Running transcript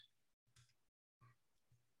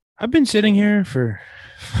I've been sitting here for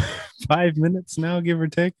 5 minutes now, give or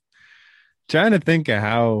take, trying to think of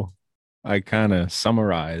how I kind of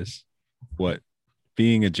summarize what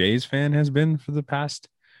being a Jays fan has been for the past,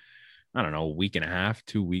 I don't know, week and a half,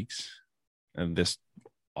 2 weeks, and this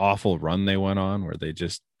awful run they went on where they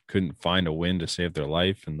just couldn't find a win to save their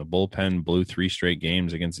life. And the bullpen blew three straight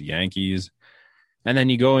games against the Yankees. And then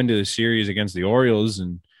you go into the series against the Orioles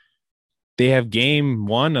and they have game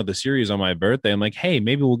one of the series on my birthday. I'm like, hey,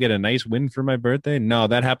 maybe we'll get a nice win for my birthday. No,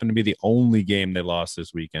 that happened to be the only game they lost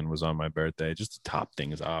this weekend was on my birthday, just to top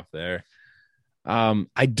things off there.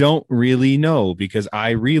 I don't really know because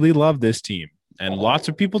I really love this team. And lots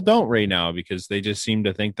of people don't right now because they just seem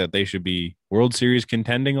to think that they should be World Series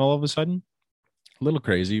contending all of a sudden. A little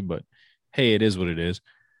crazy, but hey, it is what it is.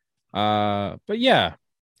 But yeah,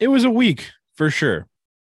 it was a week for sure.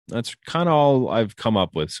 That's kind of all I've come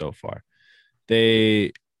up with so far.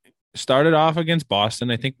 They started off against Boston.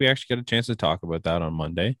 I think we actually got a chance to talk about that on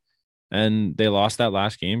Monday. And they lost that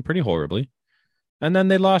last game pretty horribly. And then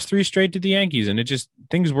they lost three straight to the Yankees. And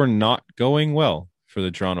things were not going well for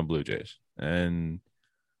the Toronto Blue Jays. And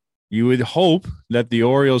you would hope that the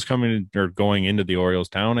Orioles going into the Orioles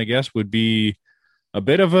town, I guess, would be a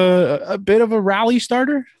bit of a rally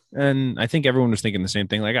starter. And I think everyone was thinking the same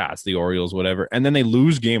thing, like, it's the Orioles, whatever. And then they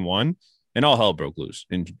lose game one. And all hell broke loose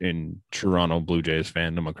in Toronto Blue Jays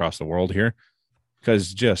fandom across the world here,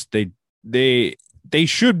 because just they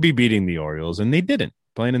should be beating the Orioles and they didn't.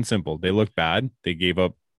 Plain and simple, they looked bad. They gave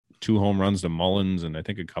up 2 home runs to Mullins and I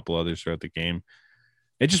think a couple others throughout the game.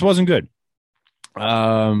 It just wasn't good.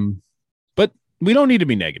 But we don't need to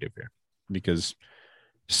be negative here because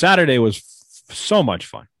Saturday was so much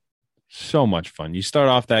fun, so much fun. You start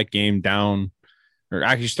off that game down, or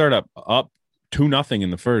actually start up 2-0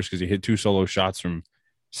 in the first because he hit 2 solo shots from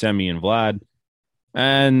Semi and Vlad.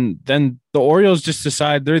 And then the Orioles just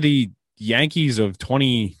decide they're the Yankees of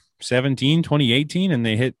 2017, 2018, and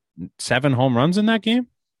they hit 7 home runs in that game.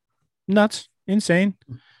 Nuts. Insane.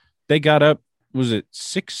 They got up, was it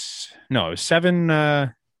 6? No, it was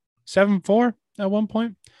 7-4 at one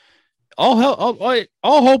point. All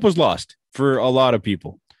hope was lost for a lot of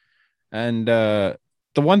people. And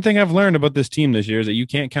the one thing I've learned about this team this year is that you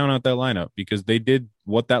can't count out that lineup because they did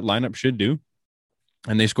what that lineup should do.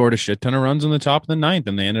 And they scored a shit ton of runs in the top of the ninth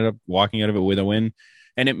and they ended up walking out of it with a win.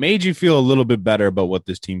 And it made you feel a little bit better about what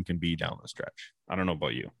this team can be down the stretch. I don't know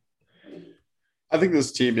about you. I think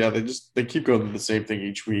this team, they keep going to the same thing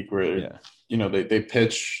each week where, they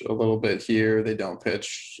pitch a little bit here. They don't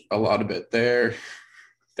pitch a lot of it there.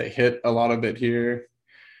 They hit a lot of it here.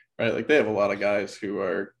 Right, like they have a lot of guys who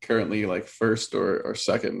are currently like first or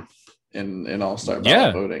second in all-star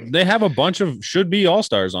ballot voting. They have a bunch of should-be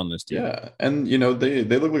all-stars on this team. Yeah, and they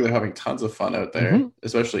look like they're having tons of fun out there,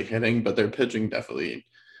 especially hitting, but their pitching definitely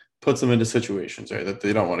puts them into situations, right, that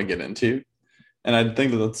they don't want to get into. And I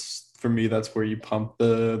think that's where you pump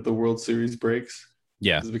the World Series breaks.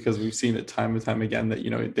 Yeah, is because we've seen it time and time again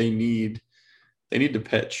that they need to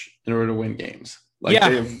pitch in order to win games.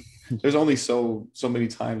 There's only so many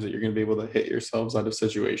times that you're going to be able to hit yourselves out of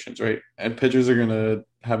situations, right? And pitchers are going to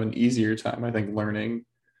have an easier time, I think, learning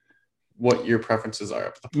what your preferences are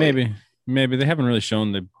up at the plate. Maybe they haven't really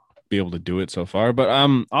shown to be able to do it so far, but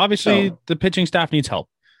obviously the pitching staff needs help.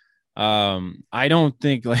 I don't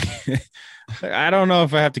think I don't know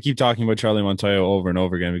if I have to keep talking about Charlie Montoya over and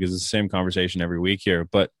over again because it's the same conversation every week here,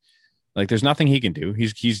 but there's nothing he can do.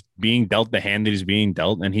 He's being dealt the hand that he's being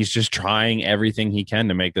dealt, and he's just trying everything he can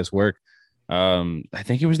to make this work. I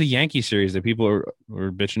think it was the Yankee series that people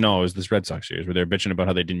were bitching. No, it was this Red Sox series where they're bitching about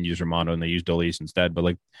how they didn't use Romano and they used Dolis instead.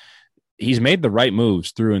 But he's made the right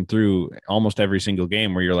moves through and through almost every single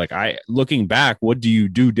game where you're like, looking back, what do you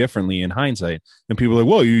do differently in hindsight? And people are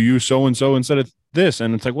like, well, you use so-and-so instead of this.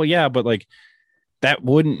 And it's like, well, yeah, but that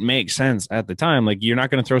wouldn't make sense at the time. You're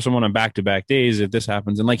not going to throw someone on back-to-back days if this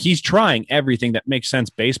happens. And he's trying everything that makes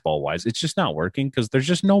sense baseball-wise. It's just not working because there's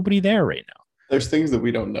just nobody there right now. There's things that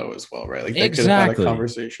we don't know as well, right? They Exactly. could have had a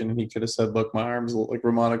conversation and he could have said, look, my arm's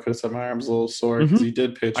Romano could have said my arm's a little sore because he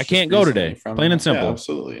did pitch. I can't go today. Plain and simple. Yeah,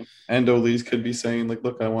 absolutely. And Dolis could be saying,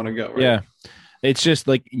 look, I want to go. Right? Yeah. It's just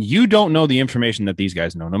you don't know the information that these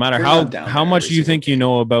guys know. No matter how much you think you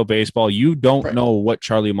know about baseball, you don't know what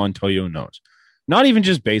Charlie Montoya knows. Not even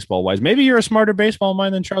just baseball-wise. Maybe you're a smarter baseball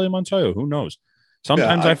mind than Charlie Montoya. Who knows?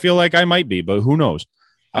 Sometimes I feel like I might be, but who knows?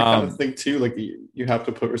 I kind of think, too, you have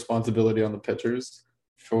to put responsibility on the pitchers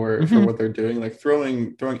for what they're doing.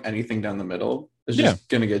 Throwing anything down the middle is just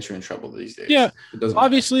going to get you in trouble these days. Yeah,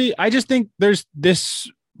 obviously, I just think there's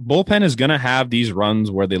this bullpen is going to have these runs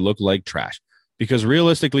where they look like trash because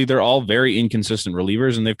realistically, they're all very inconsistent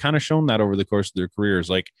relievers, and they've kind of shown that over the course of their careers.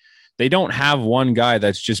 Like, they don't have one guy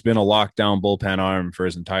that's just been a lockdown bullpen arm for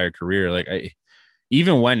his entire career. Like,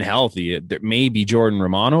 even when healthy, it may be Jordan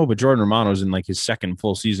Romano, but Jordan Romano's in like his second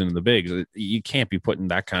full season in the bigs. You can't be putting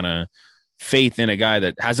that kind of faith in a guy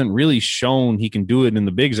that hasn't really shown he can do it in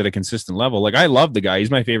the bigs at a consistent level. Like, I love the guy. He's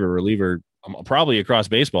my favorite reliever probably across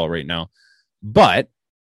baseball right now. But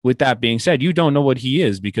with that being said, you don't know what he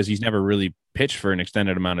is because he's never really pitched for an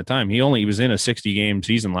extended amount of time. He was in a 60-game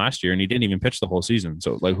season last year, and he didn't even pitch the whole season.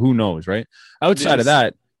 So, like, who knows, right? Outside of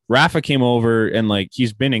that, Rafa came over, and, like,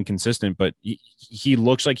 he's been inconsistent, but he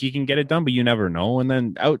looks like he can get it done, but you never know. And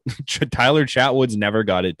then Tyler Chatwood's never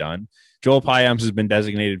got it done. Joel Payamps has been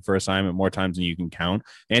designated for assignment more times than you can count.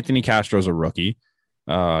 Anthony Castro's a rookie.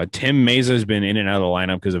 Tim Meza has been in and out of the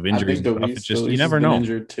lineup because of injuries and stuff. It's just, you never know.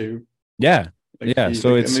 Injured too. Yeah. Like yeah.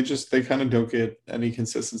 So and they kind of don't get any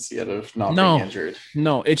consistency out of not being injured.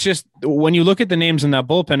 No, it's just when you look at the names in that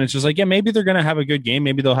bullpen, it's just like, yeah, maybe they're going to have a good game.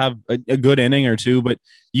 Maybe they'll have a good inning or two, but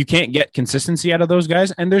you can't get consistency out of those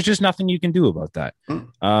guys. And there's just nothing you can do about that.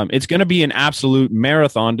 It's going to be an absolute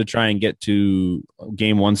marathon to try and get to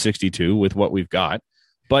game 162 with what we've got.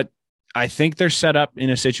 But I think they're set up in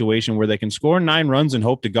a situation where they can score 9 runs and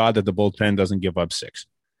hope to God that the bullpen doesn't give up 6.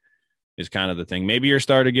 Is kind of the thing. Maybe your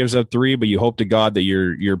starter gives up 3, but you hope to God that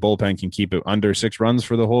your bullpen can keep it under 6 runs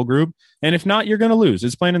for the whole group. And if not, you're going to lose.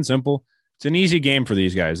 It's plain and simple. It's an easy game for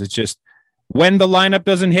these guys. It's just when the lineup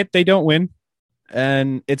doesn't hit, they don't win.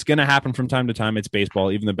 And it's going to happen from time to time. It's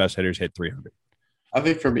baseball. Even the best hitters hit 300. I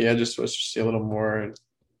think for me, I just wish to see a little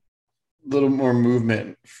more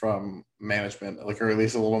movement from management, like, or at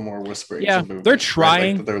least a little more whispering. Yeah, they're trying.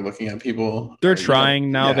 Right? Like, they're looking at people. They're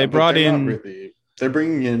trying now. Yeah, they brought in. They're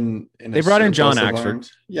bringing in. They brought in John Axford.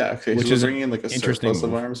 Yeah, okay. Which so is bringing in like a surplus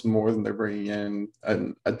of arms more than they're bringing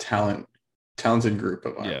in a talented group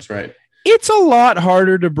of arms, right? It's a lot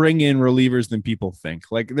harder to bring in relievers than people think.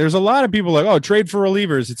 Like, there's a lot of people like, oh, trade for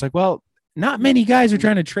relievers. It's like, well, not many guys are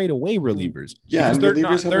trying to trade away relievers. Yeah, and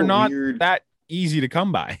they're not that easy to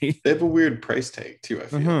come by. They have a weird price tag too, I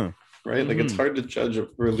feel. Right? Like, it's hard to judge a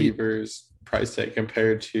reliever's price tag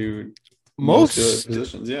compared to most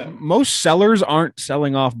positions. Yeah, most sellers aren't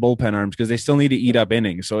selling off bullpen arms because they still need to eat up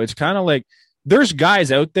innings. So it's kind of like there's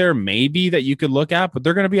guys out there maybe that you could look at, but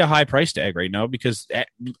they're going to be a high price tag right now because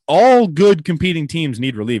all good competing teams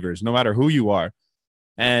need relievers, no matter who you are.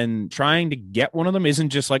 And trying to get one of them isn't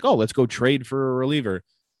just like, oh, let's go trade for a reliever.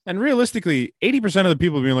 And realistically, 80% of the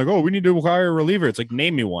people being like, oh, we need to hire a reliever. It's like,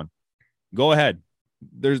 name me one. Go ahead.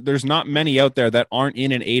 There's not many out there that aren't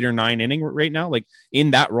in an 8 or 9 inning right now, like in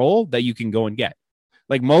that role that you can go and get.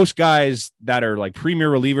 Like, most guys that are like premier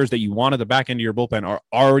relievers that you want at the back end of your bullpen are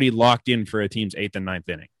already locked in for a team's 8th and 9th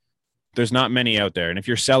inning. There's not many out there. And if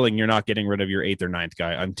you're selling, you're not getting rid of your 8th or 9th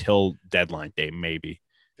guy until deadline day, maybe.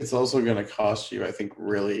 It's also going to cost you, I think,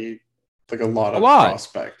 really like a lot of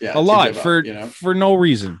prospect. Yeah, a lot for no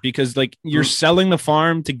reason, because like you're selling the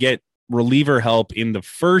farm to get reliever help in the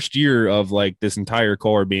first year of like this entire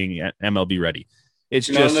core being MLB ready. It's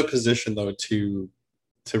you're just not in a position though to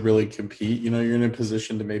really compete. You're in a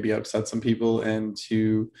position to maybe upset some people and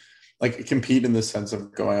to like compete in the sense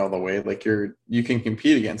of going all the way. Like you can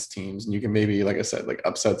compete against teams and you can maybe, like I said, like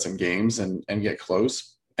upset some games and get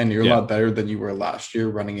close. And you're a lot better than you were last year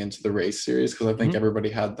running into the race series, because I think everybody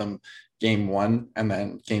had them game 1 and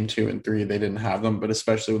then game 2 and 3 they didn't have them. But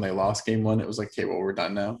especially when they lost game 1, it was like, okay, well, we're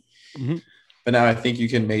done now. But now I think you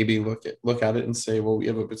can maybe look at it and say, well, we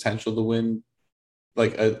have a potential to win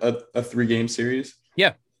like a 3-game series.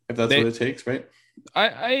 Yeah, if that's what it takes, right?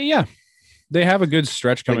 Yeah, they have a good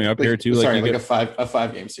stretch coming up here too. Sorry, like a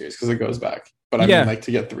 5-game series because it goes back. But I mean, like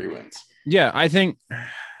to get 3 wins. Yeah, I think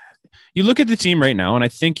you look at the team right now, and I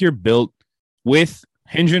think you're built with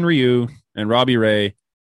Hyun-Jin Ryu and Robbie Ray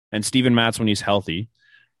and Steven Matz when he's healthy.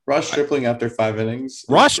 Ross Stripling after 5 innings.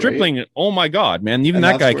 Ross Stripling, oh my God, man! Even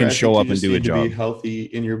that guy can show up and do a job. Be healthy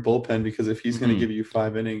in your bullpen, because if he's going to give you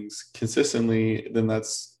 5 innings consistently, then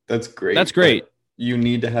that's great. That's great. But you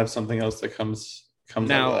need to have something else that comes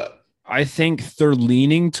now, out of that. I think they're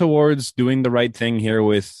leaning towards doing the right thing here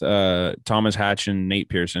with Thomas Hatch and Nate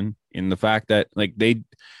Pearson, in the fact that like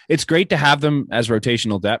it's great to have them as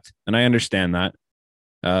rotational depth, and I understand that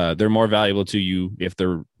they're more valuable to you if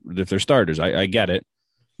they're starters. I get it.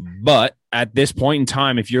 But at this point in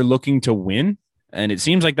time, if you're looking to win, and it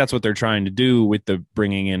seems like that's what they're trying to do with the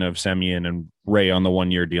bringing in of Semien and Ray on the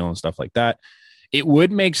 1-year deal and stuff like that, it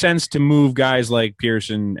would make sense to move guys like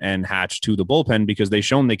Pearson and Hatch to the bullpen, because they've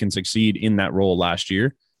shown they can succeed in that role last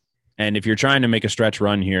year. And if you're trying to make a stretch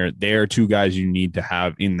run here, they are 2 guys you need to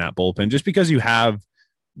have in that bullpen, just because you have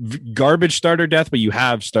garbage starter depth, but you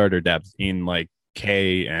have starter depth in like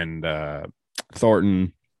Kay and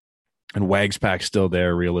Thornton, and Wagspack's still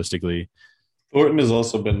there realistically. Thornton has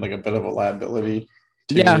also been like a bit of a liability.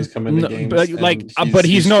 Yeah, he's come into games, but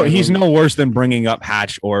he's no worse than bringing up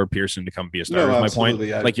Hatch or Pearson to come be a starter. No, is my point.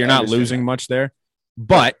 Like you're not losing much there,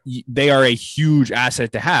 but they are a huge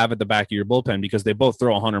asset to have at the back of your bullpen because they both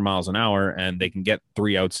throw 100 miles an hour and they can get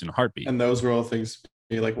 3 outs in a heartbeat. And those were all things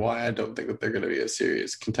like why I don't think that they're going to be a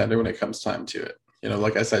serious contender when it comes time to it. You know,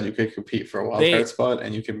 like I said, you could compete for a wild card spot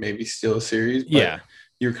and you can maybe steal a series. But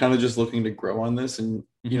you're kind of just looking to grow on this and,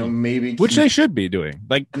 you know, maybe which they should be doing.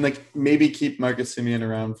 Like maybe keep Marcus Semien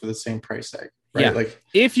around for the same price tag. Right? Yeah. Like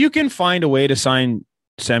if you can find a way to sign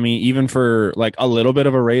Semi even for like a little bit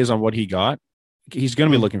of a raise on what he got, he's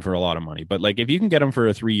going to be looking for a lot of money. But like if you can get him for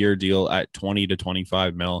a 3-year deal at 20 to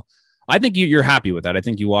 25 mil, I think you're happy with that. I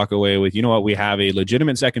think you walk away with, you know what, we have a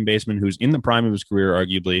legitimate second baseman who's in the prime of his career,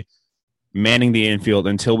 arguably, manning the infield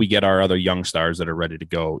until we get our other young stars that are ready to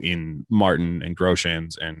go in Martin and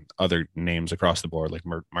Groshans and other names across the board, like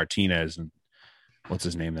Martinez and what's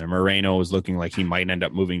his name there? Moreno is looking like he might end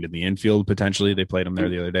up moving to the infield potentially. They played him there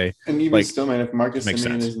the other day. And even still, man, if Marcus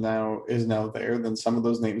Semien is now there, then some of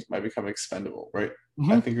those names might become expendable, right?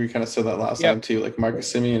 Mm-hmm. I think we kind of said that last time too. Like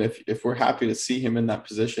Marcus Semien, if we're happy to see him in that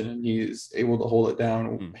position and he's able to hold it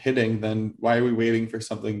down hitting, then why are we waiting for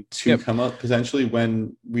something to come up potentially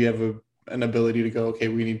when we have an ability to go, okay,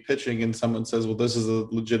 we need pitching, and someone says, well, this is a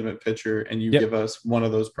legitimate pitcher, and you give us one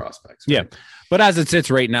of those prospects. Right? Yeah. But as it sits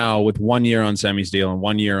right now, with 1 year on Semi's deal and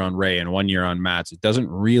 1 year on Ray and 1 year on Matt's, it doesn't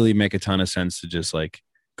really make a ton of sense to just like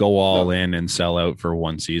go all in and sell out for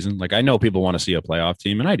one season. Like I know people want to see a playoff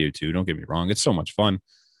team, and I do too. Don't get me wrong. It's so much fun.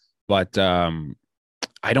 But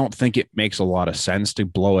I don't think it makes a lot of sense to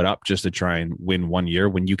blow it up just to try and win 1 year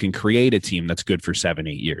when you can create a team that's good for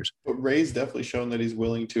 7-8 years. But Ray's definitely shown that he's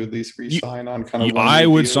willing to at least re-sign on kind of. I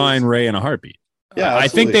would sign Ray in a heartbeat. Yeah, I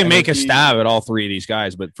think they make a stab at all three of these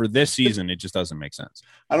guys, but for this season, it just doesn't make sense.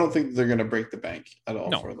 I don't think they're going to break the bank at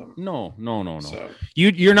all for them. No. So.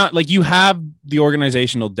 You're not like you have the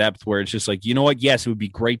organizational depth where it's just like, you know what? Yes, it would be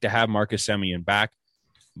great to have Marcus Semien back,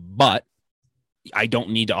 but I don't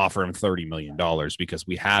need to offer him $30 million because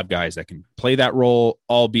we have guys that can play that role,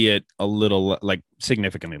 albeit a little like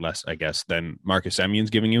significantly less, I guess, than Marcus Semien's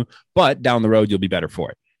giving you. But down the road, you'll be better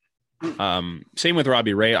for it. Same with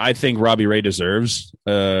Robbie Ray. I think Robbie Ray deserves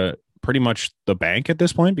pretty much the bank at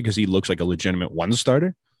this point because he looks like a legitimate one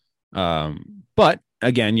starter. But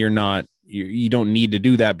again, you don't need to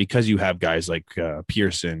do that because you have guys like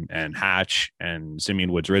Pearson and Hatch and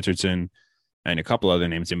Simeon Woods Richardson and a couple other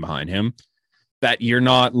names in behind him that you're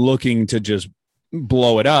not looking to just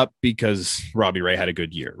blow it up because Robbie Ray had a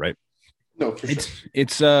good year, right? No, for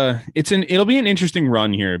sure. It'll be an interesting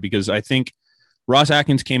run here because I think Ross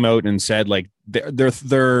Atkins came out and said like their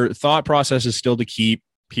thought process is still to keep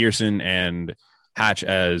Pearson and Hatch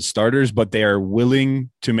as starters, but they are willing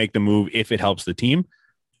to make the move if it helps the team.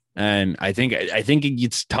 And I think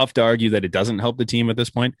it's tough to argue that it doesn't help the team at this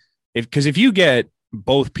point. Because if you get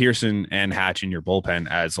both Pearson and Hatch in your bullpen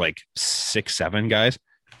as like 6-7 guys,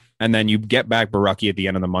 and then you get back Baraki at the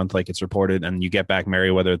end of the month, like it's reported, and you get back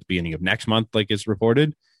Merriweather at the beginning of next month, like it's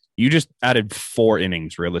reported, you just added 4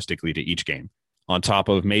 innings realistically to each game. On top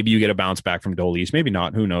of maybe you get a bounce back from Dolis, maybe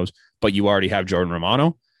not, who knows? But you already have Jordan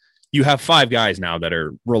Romano. You have 5 guys now that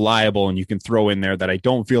are reliable and you can throw in there that I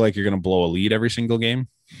don't feel like you're going to blow a lead every single game,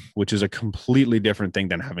 which is a completely different thing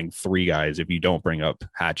than having 3 guys if you don't bring up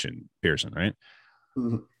Hatch and Pearson, right?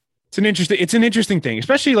 Mm-hmm. It's an interesting thing,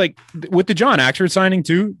 especially like with the John Axford signing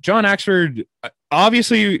too. John Axford,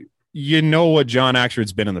 obviously, you know what John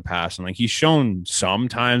Axford's been in the past, and like he's shown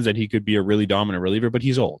sometimes that he could be a really dominant reliever, but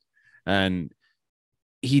he's old and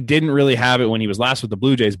he didn't really have it when he was last with the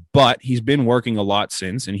Blue Jays, but he's been working a lot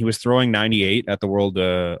since, and he was throwing 98 at the World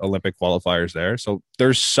Olympic qualifiers there. So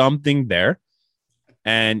there's something there.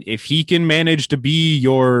 And if he can manage to be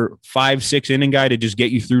your 5-6 inning guy to just get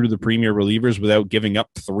you through to the premier relievers without giving up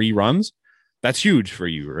 3 runs, that's huge for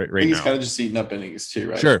you right now. He's kind of just eating up innings too,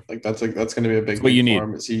 right? Sure. That's going to be a big what you need. For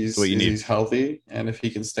him. He's healthy, and if he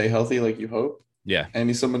can stay healthy, like you hope. Yeah. And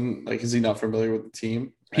he's someone like, is he not familiar with the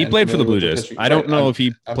team? He played for the Blue Jays. I don't know if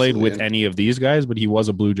he played with any of these guys, but he was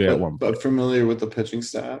a Blue Jay at one point. But familiar with the pitching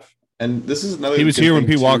staff. And this is another. He was here when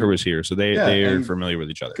Pete Walker was here, so they are familiar with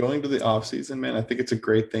each other. Going to the offseason, man, I think it's a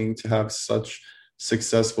great thing to have such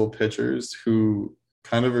successful pitchers who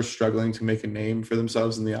kind of are struggling to make a name for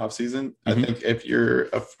themselves in the offseason. Mm-hmm. I think if you're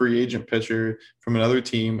a free agent pitcher from another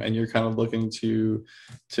team and you're kind of looking to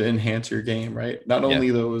enhance your game, right? Not only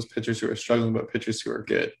those pitchers who are struggling, but pitchers who are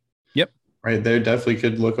good. Yep. Right. They definitely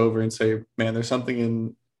could look over and say, man, there's something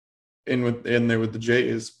in in there with the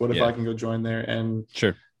Jays. What if I can go join there and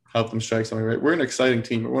help them strike something, right? We're an exciting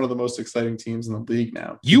team. We're one of the most exciting teams in the league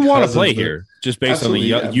now. You want to play here just based on the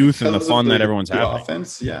youth and the fun that everyone's having.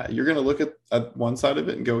 Offense, you're going to look at one side of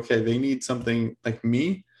it and go, okay, they need something like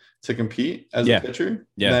me to compete as a pitcher.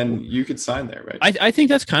 Then you could sign there, right? I think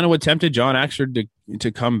that's kind of what tempted John Axford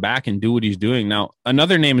to come back and do what he's doing. Now,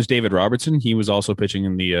 another name is David Robertson. He was also pitching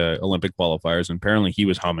in the Olympic qualifiers, and apparently he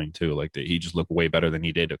was humming too. Like he just looked way better than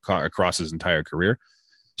he did across his entire career.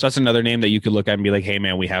 So that's another name that you could look at and be like, hey,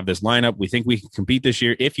 man, we have this lineup. We think we can compete this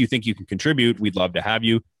year. If you think you can contribute, we'd love to have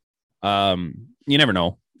you. You never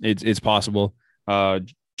know. It's possible.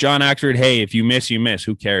 John Axford, hey, if you miss, you miss.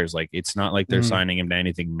 Who cares? Like, it's not like they're signing him to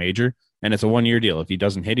anything major. And it's a 1-year deal. If he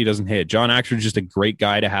doesn't hit, he doesn't hit. John Axford is just a great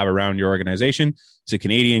guy to have around your organization. He's a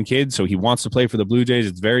Canadian kid, so he wants to play for the Blue Jays.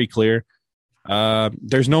 It's very clear.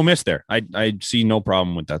 There's no miss there. I see no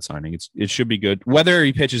problem with that signing. It should be good, whether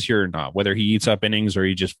he pitches here or not, whether he eats up innings or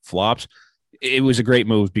he just flops. It was a great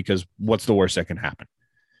move because what's the worst that can happen?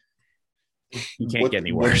 You can't get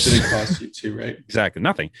any worse. What did it cost you too, right? Exactly.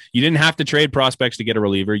 Nothing. You didn't have to trade prospects to get a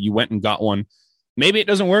reliever. You went and got one. Maybe it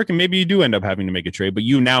doesn't work and maybe you do end up having to make a trade, but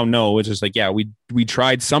you now know it's just like, yeah, we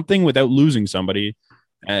tried something without losing somebody.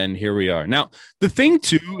 And here we are. Now, the thing,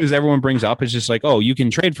 too, is everyone brings up is just like, oh, you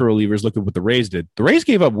can trade for relievers. Look at what the Rays did. The Rays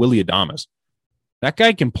gave up Willy Adames. That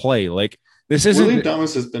guy can play. Like, this isn't... Willy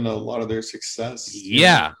Adames has been a lot of their success.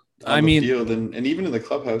 Yeah. On the field and even in the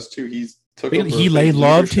clubhouse, too. They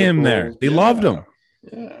loved him there. They loved him.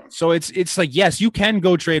 Yeah. So it's like, yes, you can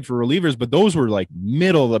go trade for relievers, but those were like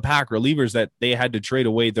middle of the pack relievers that they had to trade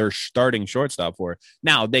away their starting shortstop for.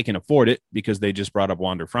 Now, they can afford it because they just brought up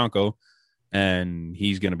Wander Franco. And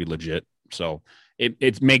he's going to be legit. So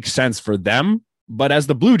it makes sense for them. But as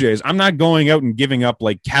the Blue Jays, I'm not going out and giving up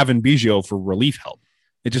like Kevin Biggio for relief help.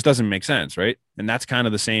 It just doesn't make sense, right? And that's kind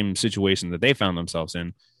of the same situation that they found themselves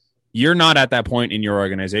in. You're not at that point in your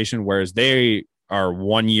organization, whereas they are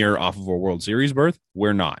 1 year off of a World Series berth.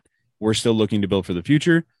 We're not. We're still looking to build for the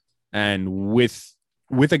future. And with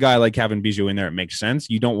a guy like Kevin Biggio in there, it makes sense.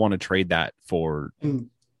 You don't want to trade that for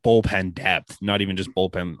bullpen depth, not even just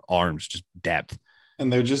bullpen arms, just depth.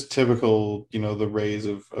 And they're just typical, the Rays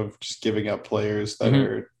of just giving up players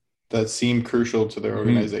that seem crucial to their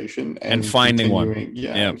organization and finding one.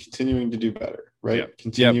 Continuing to do better, right?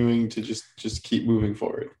 Continuing to just keep moving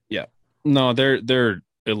forward. Yeah. No, they're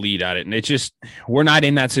elite at it. And it's just, we're not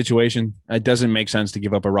in that situation. It doesn't make sense to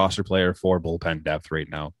give up a roster player for bullpen depth right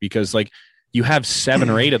now because like you have 7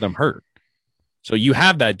 or 8 of them hurt. So you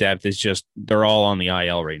have that depth. It's just they're all on the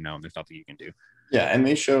IL right now, and there's nothing you can do. Yeah, and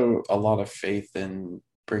they show a lot of faith in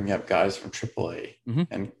bringing up guys from AAA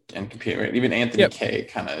and competing. Right? Even Anthony Kay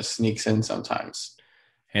kind of sneaks in sometimes.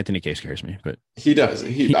 Anthony Kay scares me, but he does.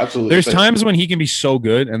 He absolutely. There's times when he can be so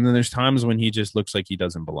good, and then there's times when he just looks like he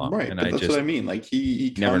doesn't belong. Right, and but that's what I mean. Like he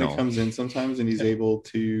kind of comes in sometimes, and he's able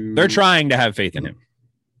to. They're trying to have faith in him.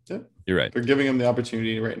 Yeah. You're right. They're giving him the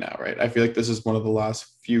opportunity right now, right? I feel like this is one of the last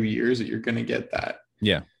few years that you're going to get that.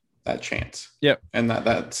 Yeah. That chance. Yep. And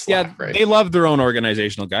that's slack, right? They love their own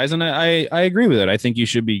organizational guys, and I agree with it. I think you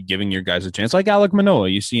should be giving your guys a chance, like Alek Manoah.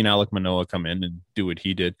 You've seen Alek Manoah come in and do what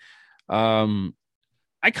he did.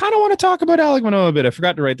 I kind of want to talk about Alek Manoah a bit. I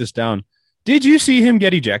forgot to write this down. Did you see him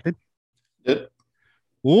get ejected? Yep.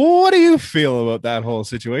 What do you feel about that whole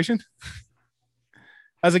situation?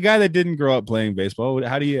 As a guy that didn't grow up playing baseball,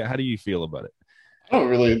 how do you feel about it? I don't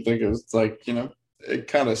really think it was like, it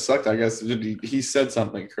kind of sucked, I guess. He said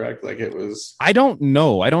something, correct? Like it was. I don't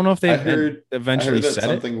know. I don't know if they eventually said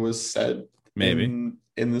something was said. Maybe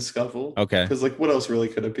in the scuffle. Okay. Because like, what else really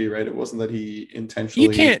could it be, right? It wasn't that he intentionally.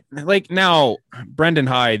 You can't like now. Brendan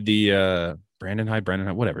Hyde, Brandon Hyde,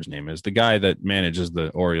 whatever his name is, the guy that manages the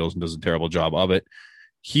Orioles and does a terrible job of it.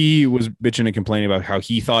 He was bitching and complaining about how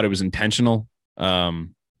he thought it was intentional.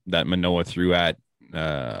 That Manoah threw at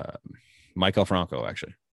Michael Franco,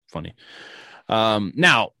 actually. Funny.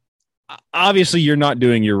 Now, obviously, you're not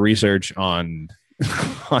doing your research on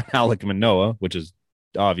Alek Manoah, which is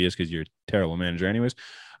obvious because you're a terrible manager anyways,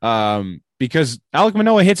 because Alek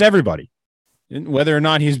Manoah hits everybody. Whether or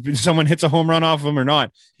not someone hits a home run off of him or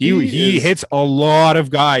not, he hits a lot of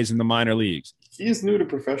guys in the minor leagues. He is new to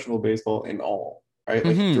professional baseball in all, right?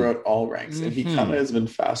 Like throughout all ranks. And he kind of has been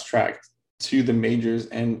fast-tracked to the majors,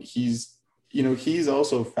 and he's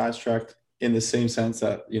also fast-tracked in the same sense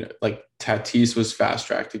that like Tatis was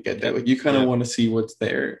fast-tracked to get there. Like you kind of want to see what's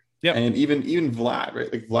there. Yeah, and even Vlad,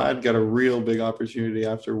 right? Like Vlad got a real big opportunity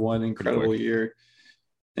after one incredible year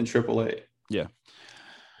in AAA. Yeah.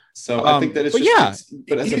 So I think that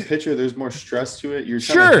but as a pitcher, there's more stress to it. You're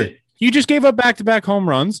you just gave up back-to-back home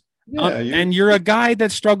runs, Yeah, and you're a guy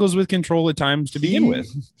that struggles with control at times to begin with.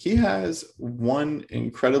 He has one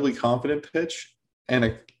incredibly confident pitch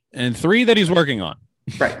and three that he's working on.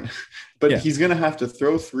 Right. But he's going to have to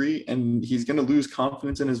throw three, and he's going to lose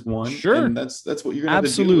confidence in his one. Sure. And that's what you're going to have to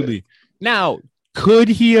do. Absolutely. Now, could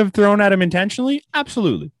he have thrown at him intentionally?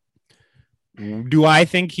 Absolutely. Do I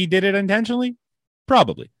think he did it intentionally?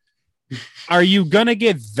 Probably. Are you going to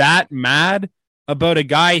get that mad about a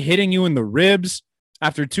guy hitting you in the ribs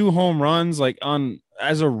after 2 home runs, like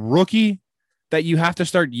as a rookie, that you have to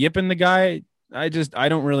start yipping the guy? I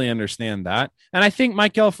don't really understand that. And I think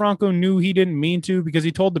Maikel Franco knew he didn't mean to, because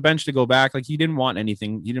he told the bench to go back. Like, he didn't want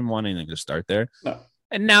anything. He didn't want anything to start there. No.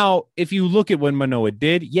 And now, if you look at what Manoah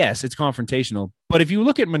did, yes, it's confrontational. But if you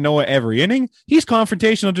look at Manoah every inning, he's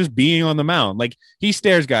confrontational just being on the mound. Like, he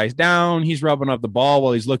stares guys down. He's rubbing up the ball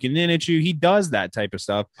while he's looking in at you. He does that type of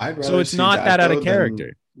stuff. So it's not that out of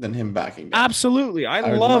character. Than him backing down. Absolutely.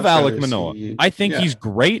 I love Alek Manoah. I think he's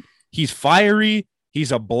great. He's fiery.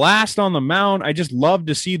 He's a blast on the mound. I just love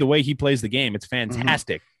to see the way he plays the game. It's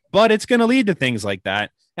fantastic. But it's going to lead to things like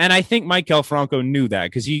that. And I think Maikel Franco knew that,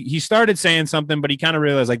 because he started saying something, but he kind of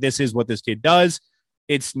realized, like, this is what this kid does.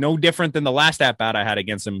 It's no different than the last at-bat I had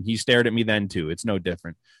against him. He stared at me then, too. It's no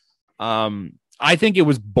different. I think it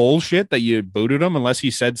was bullshit that you booted him unless he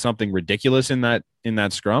said something ridiculous in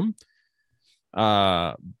that scrum.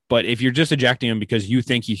 But if you're just ejecting him because you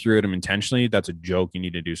think he threw at him intentionally, that's a joke. You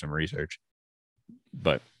need to do some research.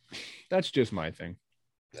 But that's just my thing.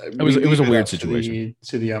 It was a weird situation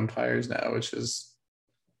to the umpires now, which is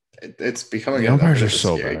it's becoming. The umpires are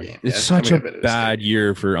so bad. Game. It's such a bad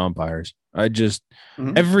year for umpires. I just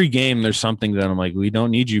every game there's something that I'm like, we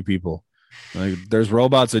don't need you people. Like, there's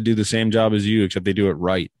robots that do the same job as you, except they do it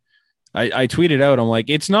right. I tweeted out, I'm like,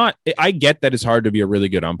 it's not. I get that it's hard to be a really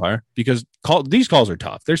good umpire, because these calls are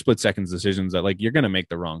tough. They're split seconds decisions that, like, you're going to make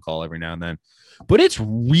the wrong call every now and then, but it's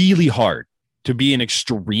really hard to be an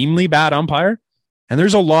extremely bad umpire. And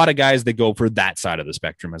there's a lot of guys that go for that side of the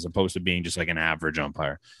spectrum, as opposed to being just like an average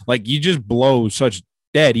umpire. Like, you just blow such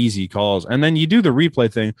dead easy calls, and then you do the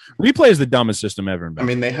replay thing. Replay is the dumbest system ever. I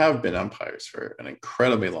mean, they have been umpires for an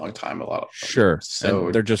incredibly long time. A lot of them. Sure. So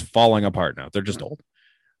and they're just falling apart now. They're just old.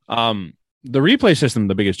 The replay system,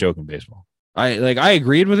 the biggest joke in baseball. I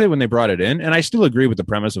agreed with it when they brought it in, and I still agree with the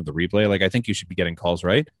premise of the replay. Like, I think you should be getting calls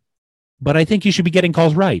right, but I think you should be getting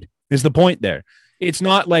calls right is the point there. It's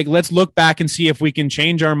not like, let's look back and see if we can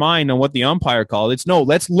change our mind on what the umpire called. It's no,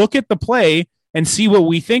 let's look at the play and see what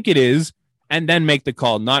we think it is, and then make the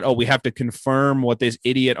call. Not, we have to confirm what this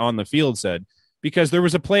idiot on the field said. Because there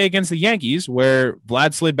was a play against the Yankees where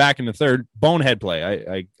Vlad slid back in the third, bonehead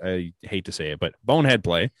play. I hate to say it, but bonehead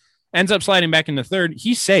play. Ends up sliding back in the third.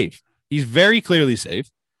 He's safe. He's very clearly safe.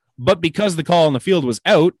 But because the call on the field was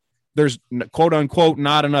out, there's quote unquote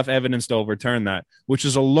not enough evidence to overturn that, which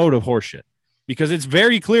is a load of horseshit. Because it's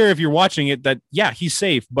very clear if you're watching it that, yeah, he's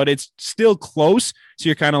safe, but it's still close. So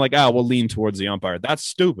you're kind of like, we'll lean towards the umpire. That's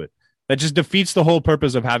stupid. That just defeats the whole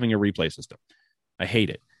purpose of having a replay system. I hate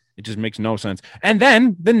it. It just makes no sense. And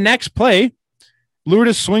then the next play,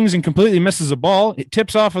 Lourdes swings and completely misses a ball. It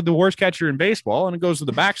tips off of the worst catcher in baseball, and it goes to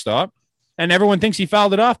the backstop. And everyone thinks he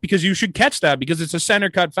fouled it off because you should catch that because it's a center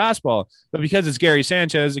cut fastball. But because it's Gary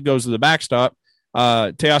Sanchez, it goes to the backstop.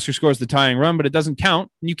 Teoscar scores the tying run, but it doesn't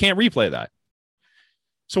count, and you can't replay that.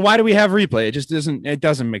 So why do we have replay? It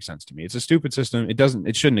doesn't make sense to me. It's a stupid system.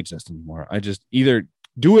 It shouldn't exist anymore. I just either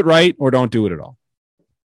do it right or don't do it at all.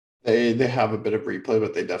 They have a bit of replay,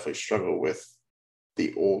 but they definitely struggle with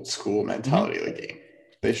the old school mentality of the game.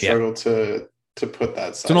 They struggle to put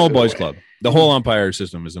that side. It's an old boys club. The whole umpire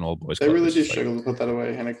system is an old boys club. They really do struggle to put that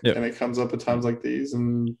away, and it comes up at times like these.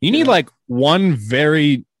 And you need like one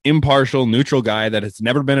very impartial, neutral guy that has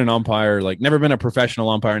never been an umpire, like never been a professional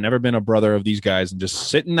umpire, never been a brother of these guys, and just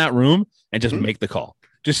sit in that room and just make the call.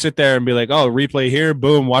 Just sit there and be like, oh, replay here,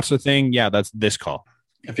 boom, watch the thing. Yeah, that's this call.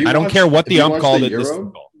 I don't care what the ump called it.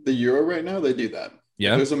 The Euro right now, they do that.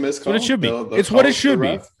 Yeah, there's a missed call. It's what it should be. It's what it should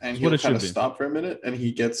be. And he'll kind of stop for a minute, and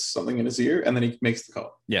he gets something in his ear, and then he makes the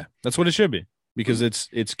call. Yeah, that's what it should be, because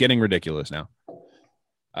it's getting ridiculous now.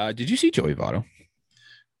 Did you see Joey Votto?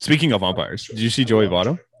 Speaking of umpires, did you see Joey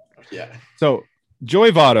Votto? Yeah. So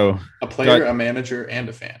Joey Votto, a player, a manager, and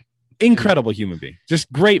a fan. Incredible human being.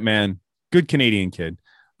 Just great man. Good Canadian kid.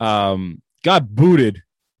 Got booted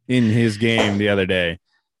in his game the other day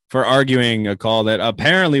for arguing a call that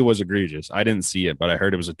apparently was egregious. I didn't see it, but I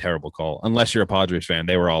heard it was a terrible call. Unless you're a Padres fan,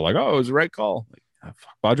 they were all like, "Oh, it was the right call." Like,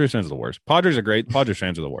 Padres fans are the worst. Padres are great. Padres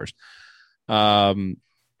fans are the worst. So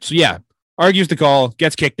yeah, argues the call,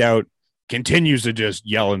 gets kicked out, continues to just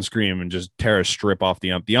yell and scream and just tear a strip off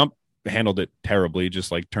the ump. The ump handled it terribly,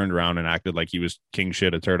 just like turned around and acted like he was king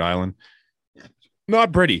shit at Third Island.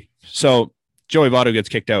 Not pretty. So Joey Votto gets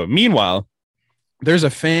kicked out. Meanwhile, there's a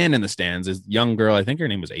fan in the stands, this young girl. I think her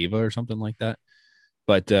name was Ava or something like that.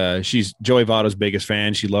 But she's Joey Votto's biggest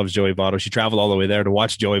fan. She loves Joey Votto. She traveled all the way there to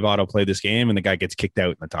watch Joey Votto play this game, and the guy gets kicked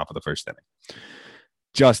out in the top of the first inning.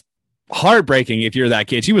 Just heartbreaking if you're that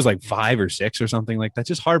kid. She was like 5 or 6 or something like that.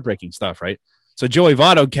 Just heartbreaking stuff, right? So Joey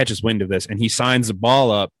Votto catches wind of this, and he signs the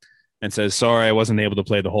ball up and says, sorry, I wasn't able to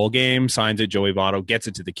play the whole game. Signs it. Joey Votto gets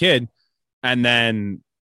it to the kid, and then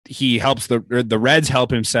he helps the Reds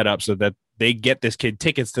help him set up so that they get this kid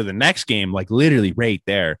tickets to the next game, like literally right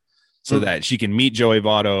there, so that she can meet Joey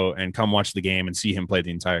Votto and come watch the game and see him play the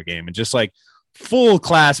entire game. And just like full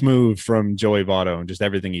class move from Joey Votto and just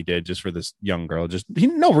everything he did just for this young girl. Just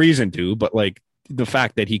no reason to, but like the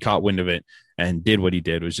fact that he caught wind of it and did what he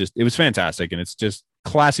did was just, it was fantastic. And it's just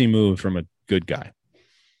classy move from a good guy.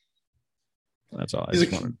 That's all.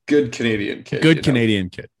 He's a good Canadian kid. Good Canadian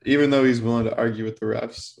kid. Even though he's willing to argue with the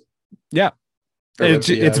refs. Yeah.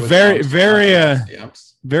 It's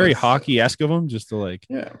very hockey-esque of him just to like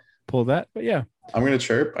pull that. But yeah. I'm going to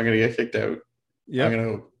chirp. I'm going to get kicked out. Yeah. I'm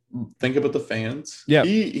going to think about the fans. Yeah.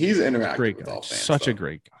 He's interacting with all fans. Such a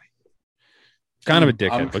great guy. Kind of a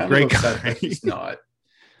dickhead, but great guy. He's not,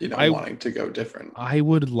 wanting to go different. I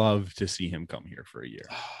would love to see him come here for a year.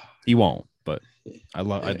 He won't, but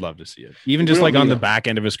I'd love to see it. Even just like on the back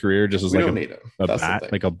end of his career, just as like a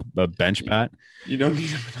bat, like a bench bat. You don't need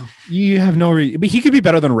him. You have no reason. But he could be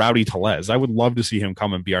better than Rowdy Tellez. I would love to see him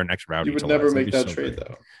come and be our next Rowdy Tellez. You would never make that trade,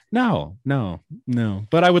 though. No.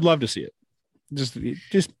 But I would love to see it. It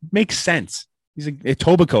just makes sense. He's a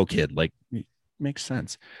Etobicoke kid. Like, it makes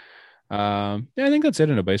sense. I think that's it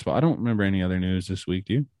in a baseball. I don't remember any other news this week.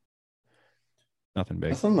 Do you? Nothing big.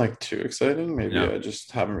 Nothing like too exciting. Maybe I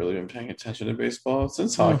just haven't really been paying attention to baseball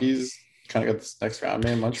since hockey's kind of got this next round.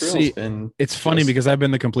 Man, Montreal's been. It's funny because I've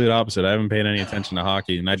been the complete opposite. I haven't paid any attention to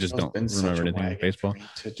hockey, and I just don't remember anything in baseball.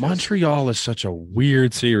 Montreal is such a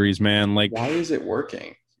weird series, man. Like, why is it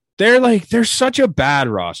working? They're such a bad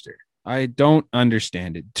roster. I don't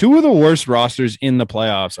understand it. 2 of the worst rosters in the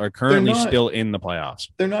playoffs are currently still in the playoffs.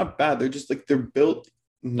 They're not bad. They're just like they're built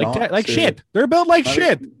like shit. They're built like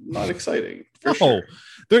shit. Not exciting. Sure.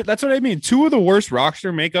 That's what I mean. 2 of the worst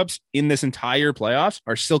roster makeups in this entire playoffs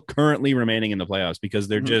are still currently remaining in the playoffs because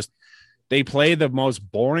they're they play the most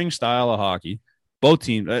boring style of hockey. Both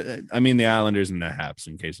teams. I mean, the Islanders and the Habs,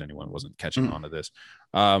 in case anyone wasn't catching on to this.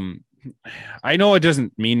 I know it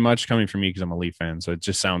doesn't mean much coming from me because I'm a Leaf fan, so it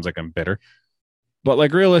just sounds like I'm bitter. But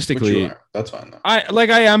like realistically, that's fine. Though.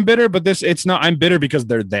 I am bitter, but it's not. I'm bitter because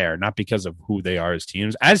they're there, not because of who they are as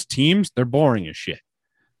teams. As teams, they're boring as shit.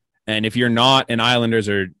 And if you're not an Islanders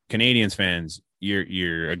or Canadians fans,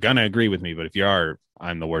 you're gonna agree with me. But if you are,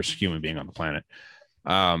 I'm the worst human being on the planet.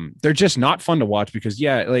 They're just not fun to watch because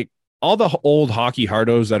like all the old hockey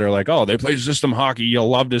hardos that are like, oh, they play system hockey. You'll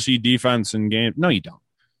love to see defense in game. No, you don't.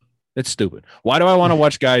 It's stupid. Why do I want to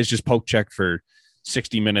watch guys just poke check for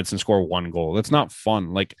 60 minutes and score 1 goal? That's not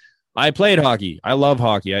fun. Like, I played hockey. I love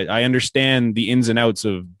hockey. I understand the ins and outs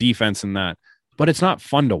of defense and that, but it's not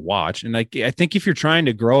fun to watch. And I think if you're trying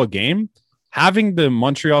to grow a game, having the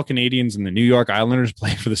Montreal Canadiens and the New York Islanders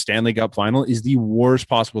play for the Stanley Cup final is the worst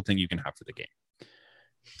possible thing you can have for the game.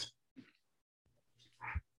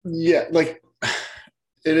 Yeah, like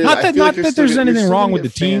it is. Not that there's anything wrong with the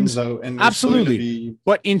teams, absolutely.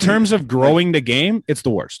 But in terms of growing the game, it's the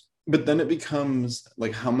worst. But then it becomes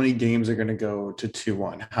like, how many games are going to go to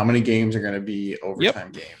 2-1? How many games are going to be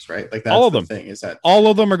overtime games, right? Like, that's all of them. Thing is that all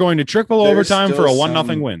of them are going to trickle overtime for a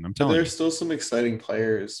 1-0 win. I'm telling you. There's still some exciting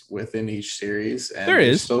players within each series, and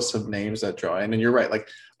there's still some names that draw in. And you're right. Like,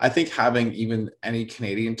 I think having even any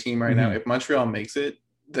Canadian team right now, if Montreal makes it,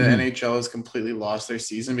 the NHL has completely lost their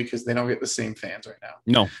season because they don't get the same fans right now.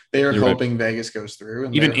 No, they are hoping Vegas goes through,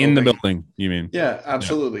 and even in the building. You mean? Yeah,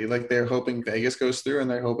 absolutely. Yeah. Like, they're hoping Vegas goes through, and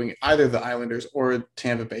they're hoping either the Islanders or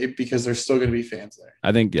Tampa Bay because there's still going to be fans there.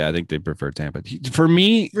 I think they prefer Tampa. For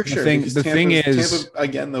me, for sure, the thing is, Tampa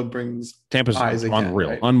again though brings Tampa's eyes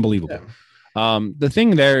unreal, right? Unbelievable. Yeah. The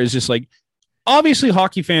thing there is just like, obviously,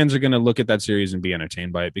 hockey fans are going to look at that series and be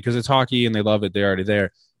entertained by it because it's hockey and they love it. They're already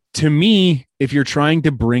there. To me, if you're trying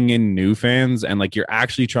to bring in new fans and like you're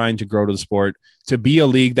actually trying to grow to the sport, to be a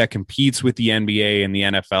league that competes with the NBA and the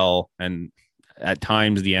NFL and at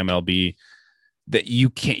times the MLB, that you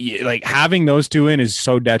can't, like, having those 2 in is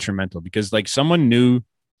so detrimental because like someone new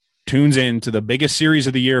tunes in to the biggest series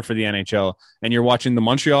of the year for the NHL and you're watching the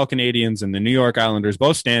Montreal Canadiens and the New York Islanders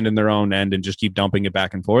both stand in their own end and just keep dumping it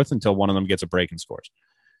back and forth until one of them gets a break and scores.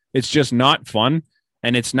 It's just not fun.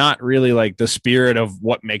 And it's not really like the spirit of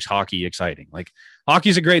what makes hockey exciting. Like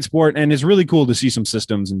hockey's a great sport and it's really cool to see some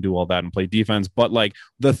systems and do all that and play defense. But like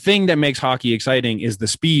the thing that makes hockey exciting is the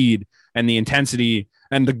speed and the intensity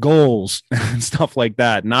and the goals and stuff like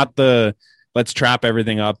that. Not the let's trap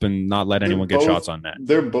everything up and not let anyone get shots on net.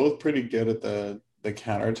 They're both pretty good at the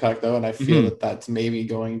counterattack though, and I feel that that's maybe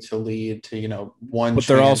going to lead to one but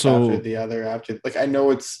they're also after the other like I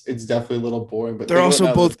know it's definitely a little boring, but they're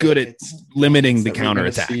also both good at limiting the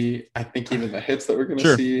counterattack. I think even the hits that we're going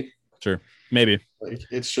to see, maybe like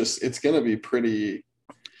it's going to be pretty.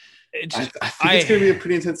 I think it's going to be a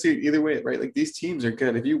pretty intense series either way, right? Like these teams are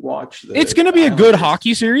good. If you watch, it's going to be a good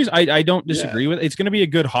hockey series. I don't disagree with it. It's going to be a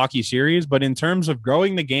good hockey series, but in terms of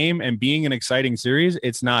growing the game and being an exciting series,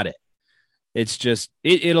 it's not it. It's just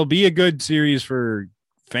it'll be a good series for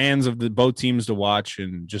fans of both teams to watch,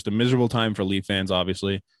 and just a miserable time for Leaf fans,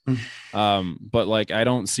 obviously. But like I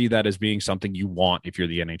don't see that as being something you want if you're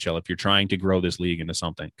the NHL, if you're trying to grow this league into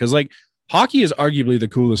something. Because like hockey is arguably the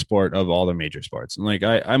coolest sport of all the major sports. And like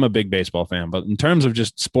I'm a big baseball fan, but in terms of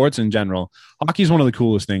just sports in general, hockey is one of the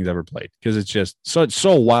coolest things ever played because it's just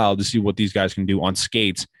so wild to see what these guys can do on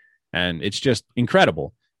skates, and it's just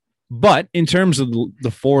incredible. But in terms of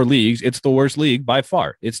the four leagues, it's the worst league by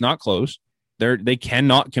far. It's not close. They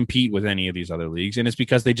cannot compete with any of these other leagues, and it's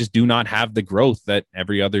because they just do not have the growth that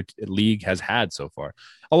every other league has had so far.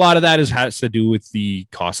 A lot of that has to do with the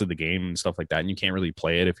cost of the game and stuff like that, and you can't really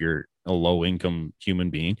play it if you're a low-income human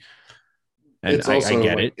being. And it's also, I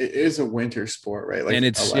get it. It is a winter sport, right? Like, and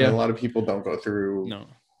a lot of people don't go through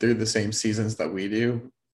the same seasons that we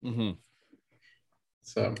do. Mm-hmm.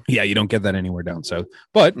 So yeah, you don't get that anywhere down south,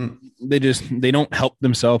 but they don't help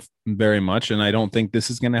themselves very much, and I don't think this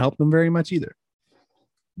is going to help them very much either.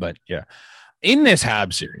 But yeah, in this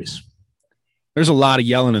Habs series, there's a lot of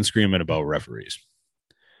yelling and screaming about referees.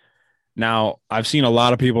 Now, I've seen a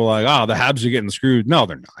lot of people like, "Oh, the Habs are getting screwed." No,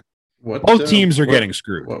 they're not. Both teams are getting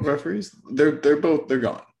screwed. What referees? They're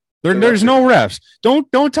gone. There's no refs.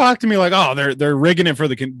 Don't talk to me like, "Oh, they're rigging it for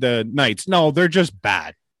the Knights." No, they're just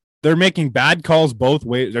bad. They're making bad calls both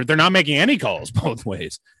ways. They're not making any calls both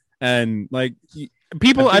ways. And like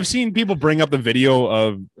I've seen people bring up the video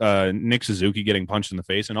of Nick Suzuki getting punched in the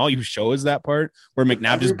face, and all you show is that part where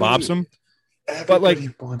McNabb just bops him. But like,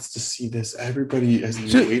 wants to see this. Everybody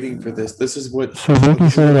is waiting for this. This is what Suzuki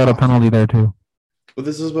should have got a penalty there too. But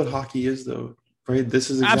this is what hockey is, though, right?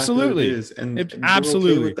 This is exactly what it is, and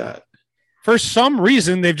absolutely okay with that. For some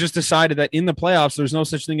reason, they've just decided that in the playoffs, there's no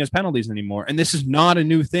such thing as penalties anymore. And this is not a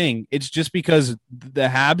new thing. It's just because the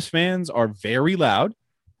Habs fans are very loud,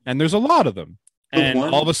 and there's a lot of them. And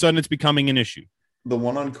all of a sudden, it's becoming an issue. The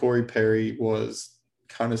one on Corey Perry was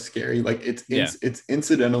kind of scary. Like, it's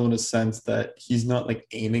incidental in a sense that he's not, like,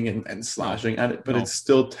 aiming and slashing at it, but it's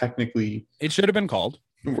still technically... It should have been called.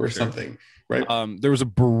 Or something. Right. There was a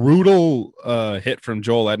brutal hit from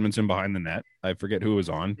Joel Edmondson behind the net. I forget who it was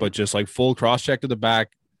on, but just like full cross check to the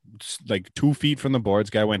back, like 2 feet from the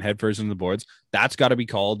boards. Guy went headfirst into the boards. That's got to be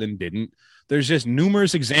called and didn't. There's just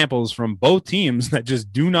numerous examples from both teams that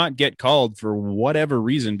just do not get called for whatever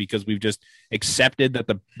reason because we've just accepted that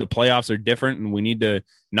the playoffs are different and we need to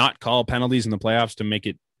not call penalties in the playoffs to make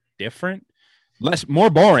it different. More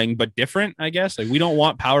boring, but different, I guess. Like we don't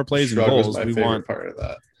want power plays and goals. We want part of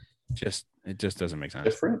that. It just doesn't make sense.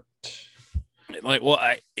 Different. Like, well,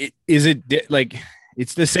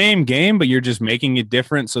 it's the same game, but you're just making it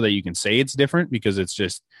different so that you can say it's different because it's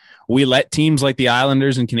just we let teams like the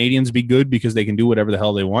Islanders and Canadians be good because they can do whatever the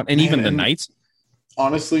hell they want, and even the Knights.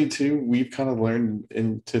 Honestly, too, we've kind of learned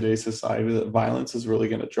in today's society that violence is really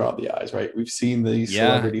going to draw the eyes, right? We've seen these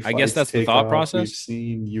celebrity fights. I guess that's the thought process. We've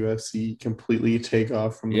seen UFC completely take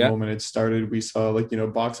off from the moment it started. We saw,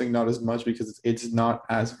 boxing not as much because it's not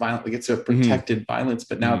as violent. Like, it's a protected violence.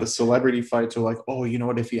 But now the celebrity fights are like, oh, you know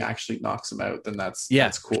what? If he actually knocks him out, then that's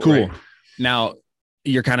cool. Cool. Right? Now,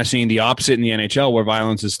 you're kind of seeing the opposite in the NHL where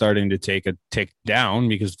violence is starting to take a tick down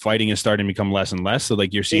because fighting is starting to become less and less. So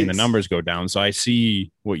like you're seeing the numbers go down. So I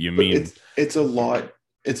see what you mean. It's a lot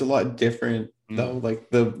different though. Like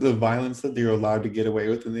the violence that they're allowed to get away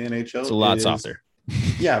with in the NHL. It's a lot softer.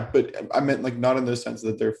 Yeah, but I meant like not in the sense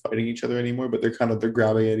that they're fighting each other anymore, but they're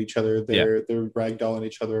grabbing at each other, they're ragdolling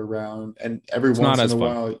each other around, and every once in a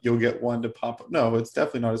while you'll get one to pop up. No, it's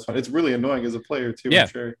definitely not as fun. It's really annoying as a player too. Yeah, I'm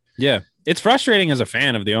sure. Yeah, it's frustrating as a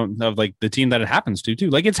fan of the team that it happens to too.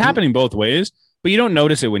 Like it's happening both ways, but you don't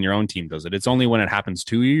notice it when your own team does it. It's only when it happens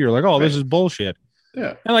to you you're like, oh, this is bullshit.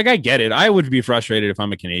 Yeah, and like I get it. I would be frustrated if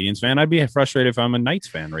I'm a Canadiens fan. I'd be frustrated if I'm a Knights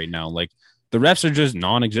fan right now. Like the refs are just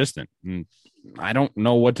non-existent. And I don't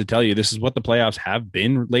know what to tell you. This is what the playoffs have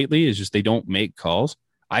been lately. Is just they don't make calls.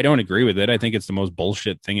 I don't agree with it. I think it's the most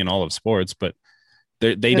bullshit thing in all of sports, but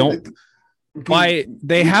they don't.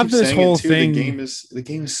 They have this whole thing. The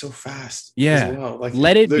game is so fast. Yeah. As well. Like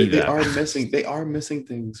let it be they that. They are missing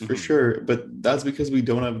things for sure. But that's because we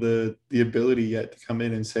don't have the ability yet to come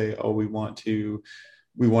in and say, oh, we want to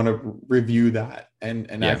review that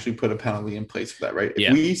and actually put a penalty in place for that, right?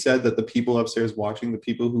 If we said that the people upstairs watching, the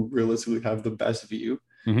people who realistically have the best view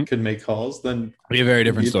could make calls, then it'd be a very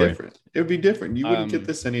different story. It would be different. You wouldn't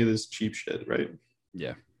get any of this cheap shit, right?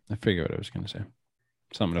 Yeah. I figure what I was going to say.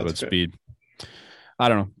 Something about speed. I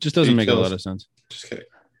don't know. Just doesn't make a lot of sense. Just kidding.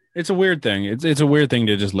 It's a weird thing. It's a weird thing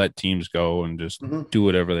to just let teams go and just do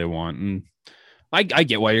whatever they want. And I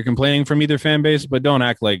get why you're complaining from either fan base, but don't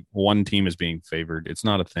act like one team is being favored. It's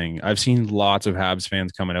not a thing. I've seen lots of Habs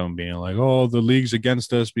fans coming out and being like, oh, the league's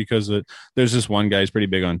against us because there's this one guy who's pretty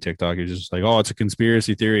big on TikTok. He's just like, oh, it's a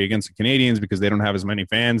conspiracy theory against the Canadians because they don't have as many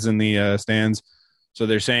fans in the stands. So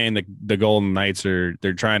they're saying that the Golden Knights they're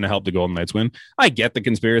trying to help the Golden Knights win. I get the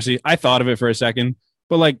conspiracy. I thought of it for a second,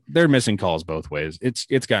 but like they're missing calls both ways.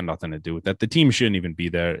 It's got nothing to do with that. The team shouldn't even be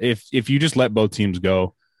there. If you just let both teams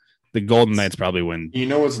go, the Golden Knights probably win. You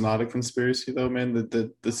know what's not a conspiracy though, man?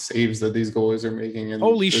 The saves that these goalies are making and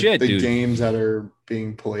holy shit, the games that are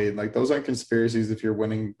being played, like those aren't conspiracies if you're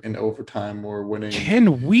winning in overtime or winning.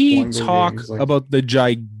 Can we talk about the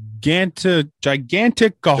gigantic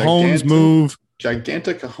cojones move?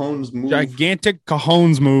 Gigantic cojones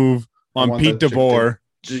move on Pete DeBoer.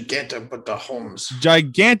 Gigantic cojones.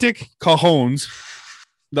 Gigantic cojones.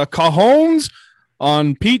 The cojones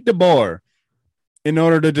on Pete DeBoer. In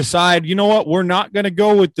order to decide, you know what, we're not going to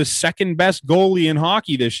go with the second best goalie in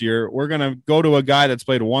hockey this year. We're going to go to a guy that's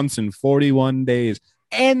played once in 41 days.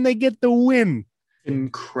 And they get the win.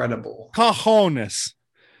 Incredible. Cojones.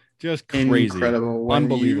 Just crazy. Incredible.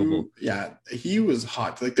 Unbelievable. He was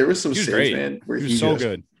hot. Like there was some saves, man, where he was so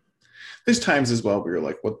good. There's times as well where you're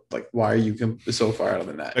like, what, like, why are you so far out of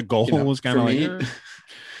the net? The goal was kind of like,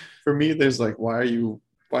 for me, there's like, why are you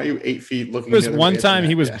 8 feet looking? There was one time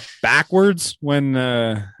he was backwards when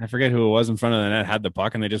I forget who it was in front of the net had the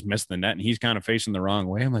puck and they just missed the net and he's kind of facing the wrong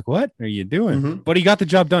way. I'm like, what are you doing? But he got the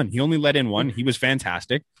job done. He only let in one. He was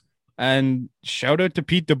fantastic. And shout out to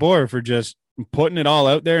Pete DeBoer for just putting it all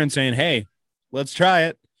out there and saying, hey, let's try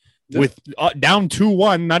it with down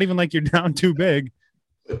 2-1. Not even like you're down too big.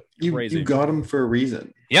 You got him for a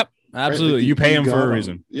reason. Yep, absolutely. Right? Like you pay him for a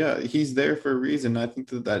reason. Yeah, he's there for a reason. I think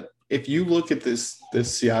that if you look at this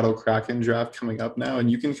Seattle Kraken draft coming up now, and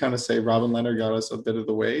you can kind of say Robin Lehner got us a bit of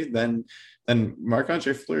the way, then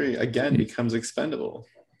Marc-Andre Fleury again becomes expendable.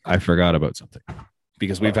 I forgot about something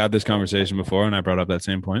because we've had this conversation before, and I brought up that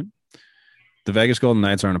same point. The Vegas Golden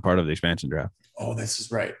Knights aren't a part of the expansion draft. Oh, this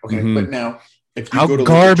is right. Okay, but now if you how go to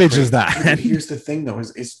garbage is that? Here's the thing, though: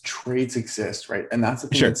 is trades exist, right? And that's the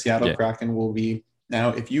thing that Seattle Kraken will be. Now,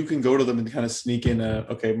 if you can go to them and kind of sneak in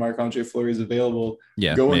Marc-Andre Fleury is available,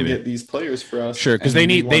 go and get these players for us. Sure, because they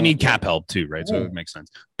need cap help too, right? So it makes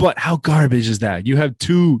sense. But how garbage is that? You have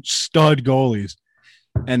two stud goalies,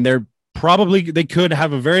 and they could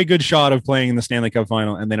have a very good shot of playing in the Stanley Cup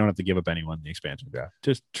final, and they don't have to give up anyone in the expansion draft.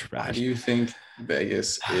 Just trash. Why do you think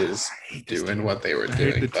Vegas is doing what they were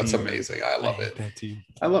doing? That's amazing. I love it. That team.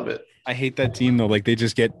 I love it. I hate that team though. Like they're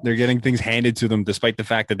getting things handed to them despite the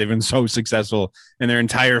fact that they've been so successful in their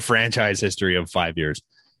entire franchise history of 5 years.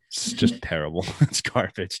 It's just terrible. It's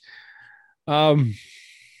garbage. New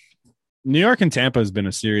York and Tampa has been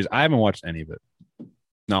a series. I haven't watched any of it.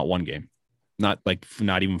 Not one game. Not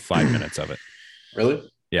even 5 minutes of it.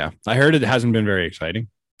 Really? Yeah. I heard it hasn't been very exciting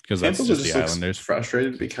because that's just the Islanders.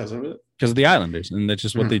 Frustrated because of it? Because of the Islanders. And that's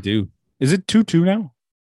just what they do. Is it 2-2 now?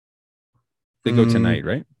 They go tonight,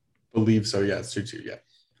 right? Believe so. Yeah, it's 2-2.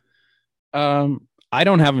 Yeah. I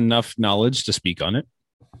don't have enough knowledge to speak on it.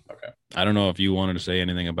 Okay. I don't know if you wanted to say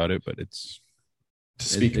anything about it, but to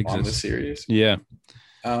speak on the series. Yeah.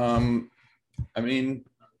 I mean,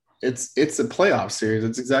 it's a playoff series.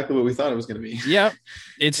 It's exactly what we thought it was going to be. Yeah.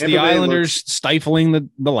 It's Tampa the Bay Islanders stifling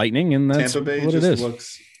the Lightning, and that's Tampa Bay what just it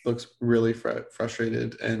is. Looks really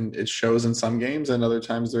frustrated, and it shows in some games, and other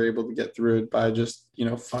times they're able to get through it by just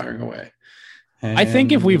firing away. And I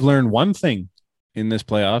think if we've learned one thing in this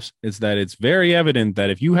playoffs, it's that it's very evident that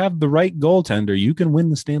if you have the right goaltender, you can win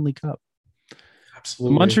the Stanley Cup.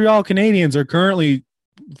 Absolutely. The Montreal Canadiens are currently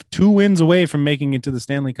 2 wins away from making it to the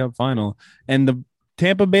Stanley Cup final, and the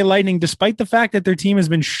Tampa Bay Lightning, despite the fact that their team has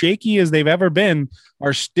been shaky as they've ever been,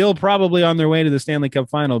 are still probably on their way to the Stanley Cup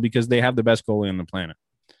final because they have the best goalie on the planet.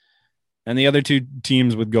 And the other 2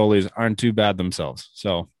 teams with goalies aren't too bad themselves.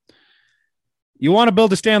 So you want to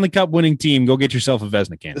build a Stanley Cup winning team, go get yourself a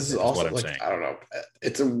Vezina candidate. This is also what I'm saying. I don't know.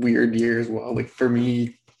 It's a weird year as well. Like for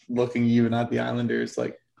me, looking even at the Islanders,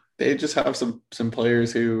 like they just have some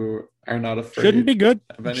players who are not afraid. Shouldn't be good.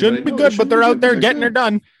 Shouldn't be good, but they're out there getting it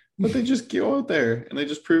done. But they just go out there and they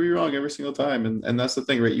just prove you wrong every single time. And that's the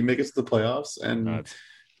thing, right? You make it to the playoffs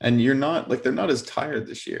and you're not like they're not as tired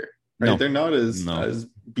this year. Right. No. They're not as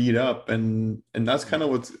beat up. And that's kind of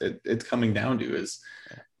what it's coming down to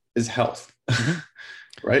is health.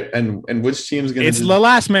 Right. And which team's gonna the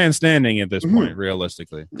last man standing at this point,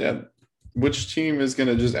 realistically. Yeah. Which team is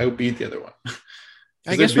gonna just outbeat the other one?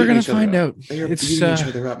 I guess we're gonna find out. They're beating each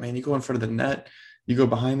other up, man. You go in front of the net, you go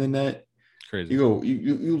behind the net. Crazy.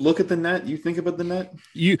 You look at the net. You think about the net.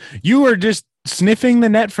 You are just sniffing the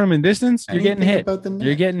net from a distance. You're getting hit.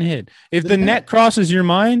 You're getting hit. If the net crosses your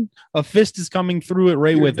mind, a fist is coming through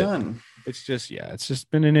it with it. It's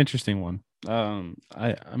just been an interesting one.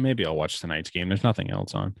 Maybe I'll watch tonight's game. There's nothing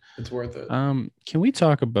else on. It's worth it. Can we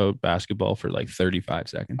talk about basketball for like 35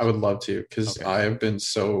 seconds? I would love to because I have been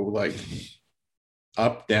so like.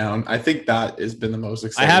 Up, down. I think that has been the most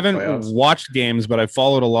exciting. I haven't watched games, but I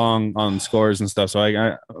followed along on scores and stuff.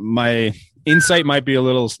 So my insight might be a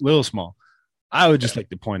little small. I would just like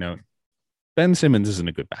to point out Ben Simmons isn't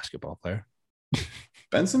a good basketball player.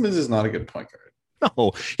 Ben Simmons is not a good point guard.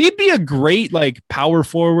 No, he'd be a great like power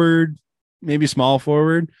forward, maybe small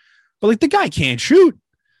forward, but like the guy can't shoot.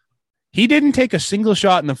 He didn't take a single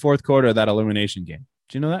shot in the fourth quarter of that elimination game.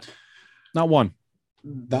 Do you know that? Not one.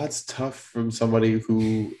 That's tough from somebody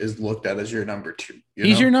who is looked at as your number two.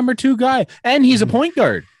 He's your number two guy, and he's a point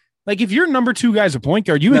guard. Like if your number two guy's a point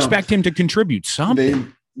guard, you expect him to contribute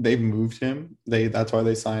something. They've moved him. That's why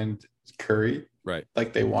they signed Curry. Right.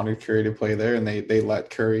 Like they wanted Curry to play there, and they let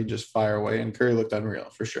Curry just fire away, and Curry looked unreal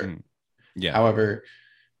for sure. Yeah. However,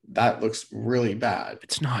 that looks really bad.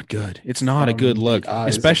 It's not good. It's not a good look,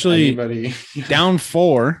 especially down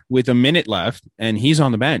 4 with a minute left, and he's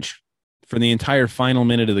on the bench for the entire final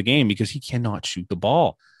minute of the game because he cannot shoot the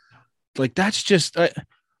ball. Like that's just,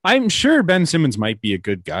 I'm sure Ben Simmons might be a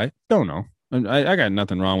good guy. Don't know. I got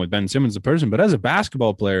nothing wrong with Ben Simmons, the person, but as a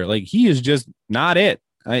basketball player, like he is just not it.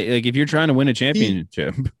 Like if you're trying to win a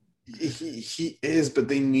championship, he is, but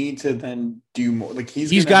they need to then do more. Like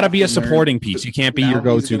he's got to be a supporting piece. You can't be your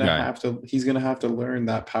go-to guy. He's going to have to learn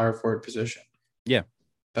that power forward position. Yeah.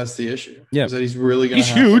 That's the issue. Yeah. That he's really going to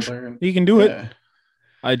have huge. To learn. He can do it.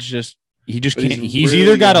 He just can't. He's really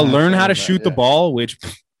either got to learn how to shoot the ball, which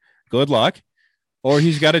good luck, or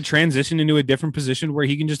he's got to transition into a different position where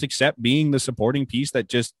he can just accept being the supporting piece that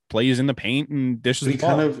just plays in the paint and dishes the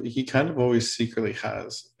ball. He kind of always secretly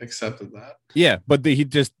has accepted that. Yeah, but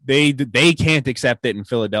they can't accept it in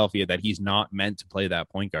Philadelphia that he's not meant to play that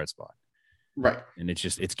point guard spot. Right. And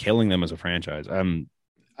it's killing them as a franchise.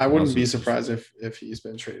 I wouldn't be surprised if he's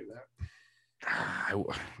been traded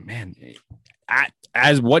out. Man,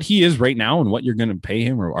 as what he is right now and what you're going to pay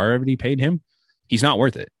him or already paid him, he's not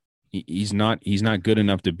worth it. He's not good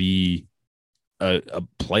enough to be a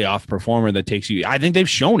playoff performer that takes you. I think they've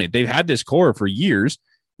shown it. They've had this core for years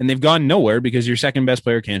and they've gone nowhere because your second best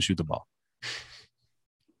player can't shoot the ball.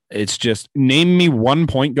 It's just name me one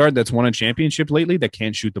point guard that's won a championship lately that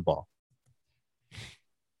can't shoot the ball.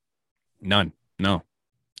 None. No.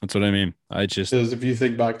 That's what I mean. Because if you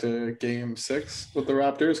think back to Game 6 with the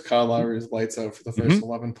Raptors, Kyle Lowry's lights out for the first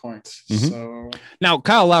 11 points. So now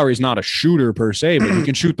Kyle Lowry's not a shooter per se, but he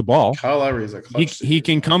can shoot the ball. Kyle Lowry is a clutch. He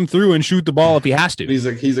can come through and shoot the ball if he has to. He's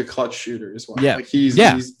a clutch shooter as well. Yeah, like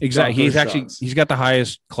exactly. He's got the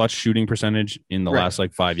highest clutch shooting percentage in the last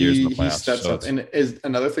 5 years in the playoffs. He steps up, and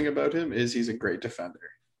another thing about him is he's a great defender.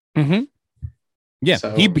 Mm-hmm. Yeah,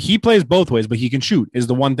 so, he plays both ways, but he can shoot. Is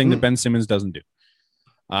the one thing that Ben Simmons doesn't do.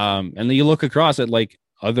 And then you look across at like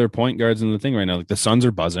other point guards in the thing right now, like the Suns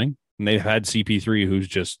are buzzing and they've had CP3 who's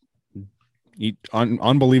just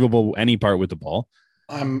unbelievable any part with the ball.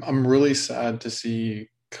 I'm really sad to see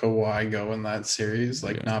Kawhi go in that series,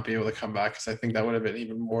 not be able to come back because I think that would have been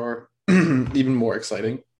even more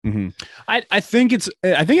exciting. Mm-hmm. I think it's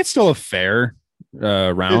still a fair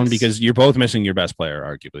round because you're both missing your best player,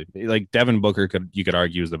 arguably. Like Devin Booker you could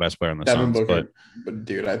argue is the best player on the Suns, but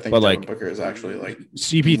dude, I think Devin Booker is actually like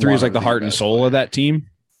CP3 is like the heart and soul of that team.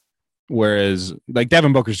 Whereas like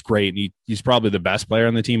Devin Booker's great, he's probably the best player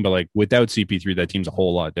on the team, but like without CP3, that team's a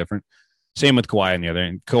whole lot different. Same with Kawhi on the other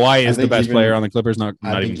end. Kawhi is the best player on the Clippers, not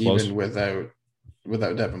even close. Even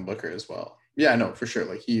without Devin Booker as well. Yeah, no, for sure.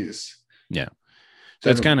 Like he's So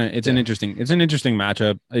it's an interesting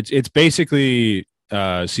matchup. It's basically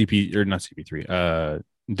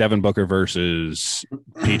Devin Booker versus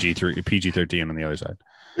PG13 on the other side.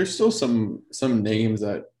 There's still some names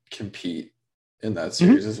that compete in that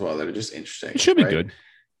series as well that are just interesting. It should be good.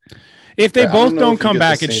 If they I both know don't if you come get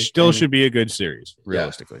back, the it same still thing. should be a good series,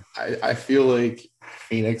 realistically. I feel like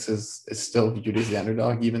Phoenix is still viewed as the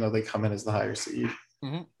underdog, even though they come in as the higher seed.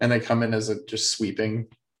 Mhm. And they come in as a just sweeping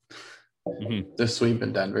the sweep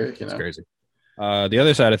in Denver. It's crazy. The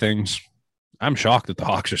other side of things, I'm shocked that the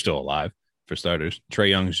Hawks are still alive, for starters. Trae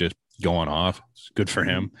Young's just going off. It's good for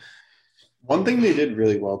him. One thing they did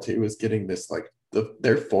really well too was getting this, like,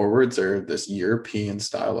 their forwards are this European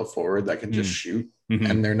style of forward that can just shoot,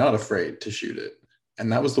 and they're not afraid to shoot it.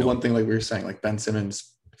 And that was the one thing, like we were saying, like Ben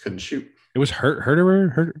Simmons couldn't shoot. It was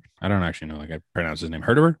Herder. I don't actually know. Like I pronounce his name.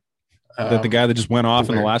 Herder. That the guy that just went off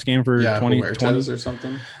in the last game for 20 or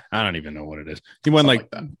something. I don't even know what it is. He won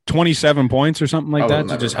like 27 points or something like that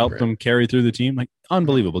to just help them carry through the team. Like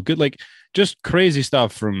unbelievable. Good, like just crazy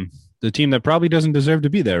stuff from the team that probably doesn't deserve to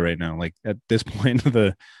be there right now. Like at this point of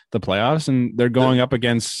the playoffs, and they're going up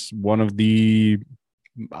against one of the,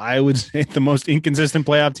 I would say, the most inconsistent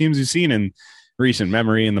playoff teams you've seen in recent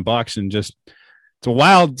memory in the Bucks, and just it's a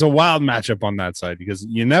wild matchup on that side because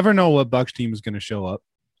you never know what Bucks team is going to show up.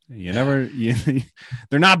 They're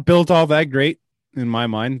not built all that great in my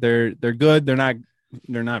mind. They're good. They're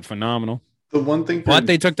not phenomenal. The one thing, but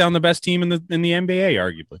they took down the best team in the NBA,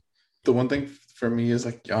 arguably. The one thing for me is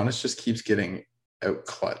like Giannis just keeps getting out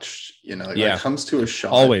clutched. When it comes to a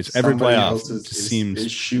shot, always every playoff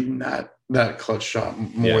is shooting that clutch shot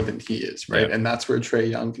more than he is, right? And that's where Trae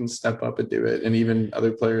Young can step up and do it, and even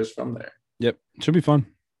other players from there. Yep, should be fun.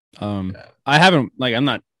 I haven't I'm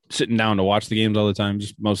not sitting down to watch the games all the time,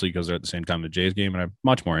 just mostly because they're at the same time the Jays game, and I'm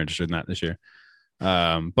much more interested in that this year.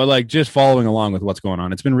 But like just following along with what's going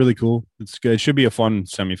on, it's been really cool. It's good. It should be a fun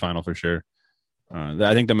semifinal for sure.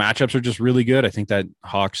 I think the matchups are just really good. I think that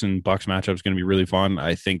Hawks and Bucks matchup is going to be really fun.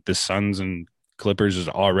 I think the Suns and Clippers is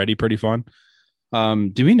already pretty fun.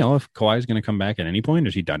 Do we know if Kawhi is going to come back at any point, or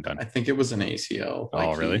is he done? I think it was an ACL.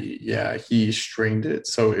 Oh, really? He strained it,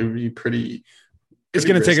 so it would be pretty. It's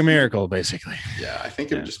going to take a miracle, basically. Yeah, I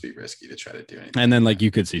think it would just be risky to try to do anything. And then, like, you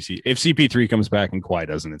could see if CP3 comes back and Kawhi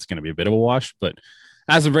doesn't, it's going to be a bit of a wash. But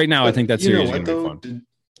as of right now, I think that series is going to be fun.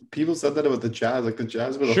 People said that about the Jazz. Like, the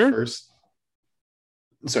Jazz were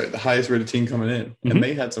the highest rated team coming in. And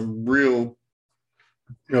they had some real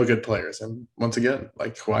good players. And once again,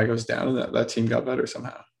 like, Kawhi goes down and that team got better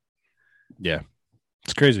somehow. Yeah.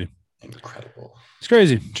 It's crazy. Incredible. It's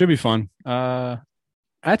crazy. Should be fun.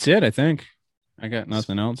 That's it, I think. I got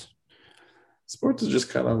nothing else. Sports is just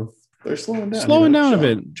kind of, they're slowing down a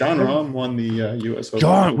bit. John Rahm won the U.S.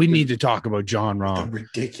 Open. We need to talk about John Rahm.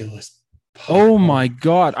 Ridiculous. Oh my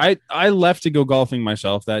God. I left to go golfing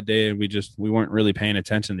myself that day, and we weren't really paying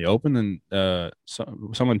attention to the Open. And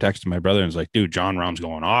someone texted my brother and was like, dude, John Rahm's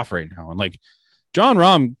going off right now. And like, John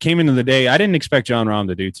Rahm came into the day. I didn't expect John Rahm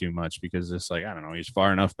to do too much because it's like, I don't know, he's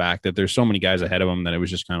far enough back that there's so many guys ahead of him that it was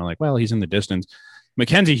just kind of like, well, he's in the distance.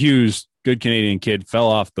 Mackenzie Hughes, good Canadian kid, fell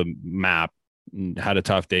off the map and had a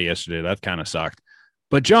tough day yesterday. That kind of sucked.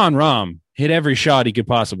 But John Rahm hit every shot he could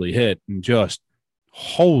possibly hit, and just,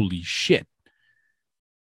 holy shit.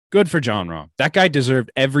 Good for John Rahm. That guy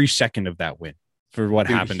deserved every second of that win for what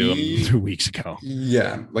happened to him 2 weeks ago.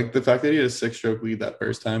 Yeah, like the fact that he had a 6-stroke lead that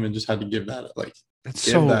first time and just had to give that up. Like, that's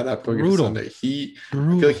so brutal. Sunday. I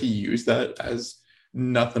feel like he used that as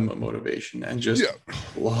nothing but motivation and just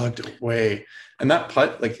plugged away. And that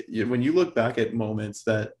putt, like, when you look back at moments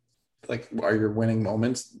that like are your winning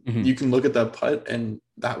moments, you can look at that putt, and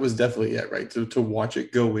that was definitely it, right? To watch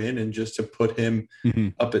it go in and just to put him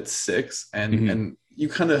up at 6, and you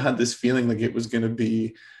kind of had this feeling like it was going to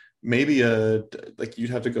be maybe like you'd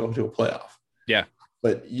have to go to a playoff. Yeah.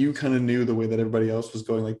 But you kind of knew the way that everybody else was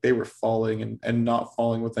going, like they were falling and not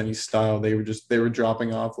falling with any style. They were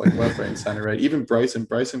dropping off like left, right, and center, right? Even Bryson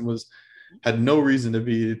had no reason to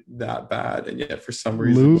be that bad, and yet for some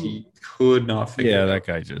reason he could not figure it out. That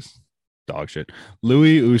guy just dog shit.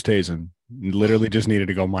 Louis Oosthuizen literally just needed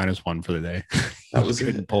to go -1 for the day. That was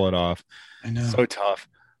couldn't pull it off. I know. So tough.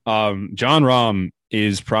 John Rahm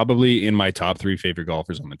is probably in my top 3 favorite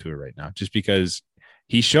golfers on the tour right now, just because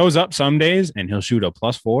he shows up some days and he'll shoot a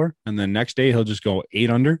 +4, and then next day he'll just go 8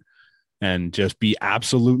 under and just be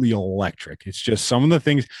absolutely electric. It's just some of the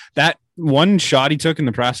things, that one shot he took in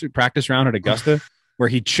the practice round at Augusta where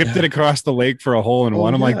he chipped it across the lake for a hole in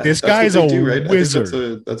one. I'm like, this guy's a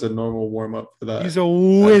wizard. That's a normal warm up for that. He's a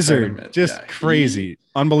wizard. Just crazy.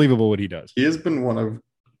 Unbelievable what he does. He has been one of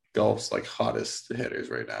golf's like hottest hitters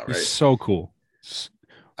right now, right? He's so cool.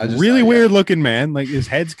 Really weird looking, man. Like his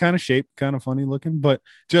head's kind of shaped, kind of funny looking, but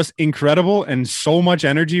just incredible and so much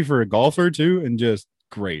energy for a golfer too, and just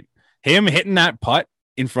great. Him hitting that putt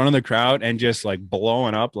in front of the crowd and just like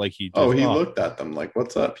blowing up like he. Just, he looked at them like,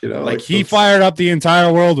 "What's up?" You know, like he fired up the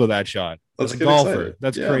entire world with that shot. As a golfer, excited.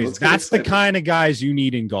 That's crazy. That's the kind of guys you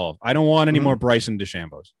need in golf. I don't want any more Bryson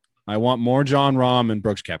DeChambeau's. I want more John Rahm and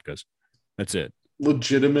Brooks Koepka's. That's it.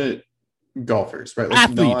 Legitimate golfers, right? Like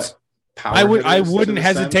athletes. I wouldn't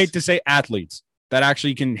hesitate to say athletes that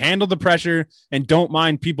actually can handle the pressure and don't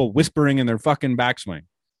mind people whispering in their fucking backswing.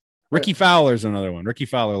 Ricky Fowler's another one. Ricky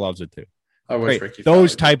Fowler loves it too. I wish Ricky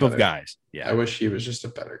those type of guys. Yeah. I wish he was just a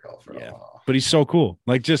better golfer. Yeah. But he's so cool.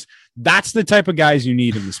 Like just that's the type of guys you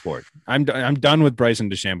need in the sport. I'm done with Bryson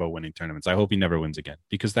DeChambeau winning tournaments. I hope he never wins again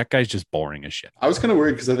because that guy's just boring as shit. I was kind of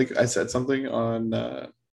worried because I think I said something on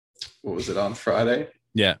what was it on Friday?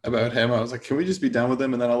 Yeah. About him. I was like, can we just be done with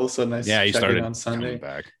him? And then all of a sudden he started on Sunday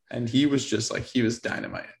back. And he was just like he was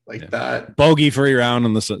dynamite. Like that bogey free round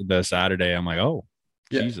on the Saturday. I'm like, oh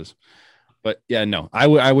Jesus. But yeah, no,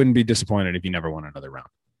 I wouldn't be disappointed if he never won another round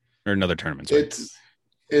or another tournament. Sorry.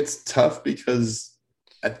 It's tough because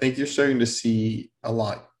I think you're starting to see a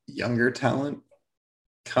lot younger talent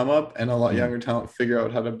come up and a lot younger talent figure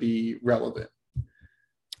out how to be relevant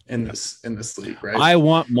in this league, right? I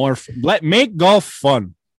want more. Make golf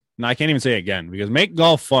fun. And I can't even say it again because make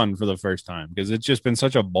golf fun for the first time because it's just been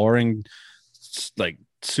such a boring, like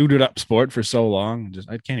suited up sport for so long.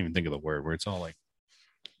 I can't even think of the word where it's all like.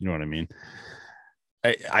 You know what I mean?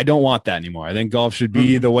 I don't want that anymore. I think golf should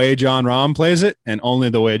be the way John Rahm plays it and only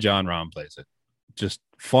the way John Rahm plays it. Just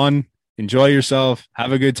fun, enjoy yourself,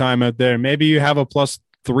 have a good time out there. Maybe you have a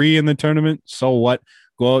 +3 in the tournament. So what?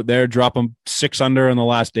 Go out there, drop them 6 under on the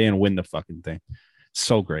last day and win the fucking thing.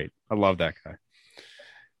 So great. I love that guy.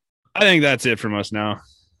 I think that's it from us now.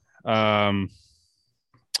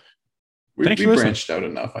 We branched out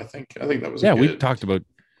enough, I think. I think that was we talked about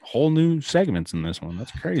whole new segments in this one.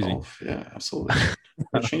 That's crazy. Yeah, absolutely.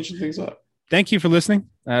 We're changing things up. Thank you for listening.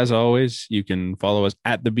 As always, you can follow us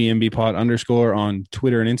at the BNB pod _ on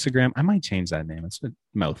Twitter and Instagram. I might change that name. It's a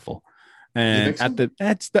mouthful. And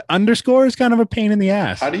that's the underscore is kind of a pain in the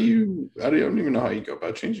ass. I don't even know how you go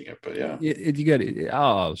about changing it, but yeah, you got it.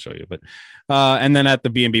 I'll show you. But and then at the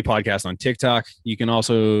BNB podcast on TikTok, you can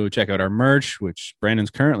also check out our merch, which Brandon's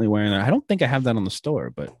currently wearing. I don't think I have that on the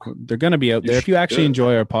store, but they're going to be out there. If you actually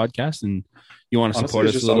enjoy our podcast and you want to support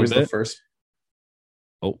us a little bit, the first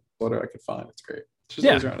letter I could find. It's great. It's just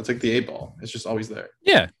always around. It's like the 8-ball. It's just always there.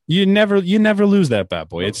 Yeah. You never lose that bad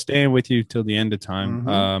boy. It's staying with you till the end of time.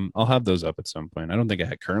 I'll have those up at some point. I don't think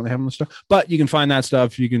I currently have them on the store, but you can find that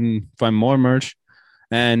stuff. You can find more merch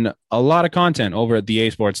and a lot of content over at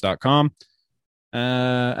theasports.com.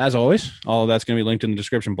 As always, all of that's going to be linked in the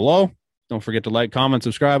description below. Don't forget to like, comment,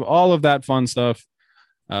 subscribe, all of that fun stuff.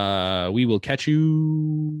 We will catch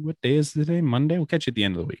you. What day is today? Monday. We'll catch you at the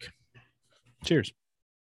end of the week. Cheers.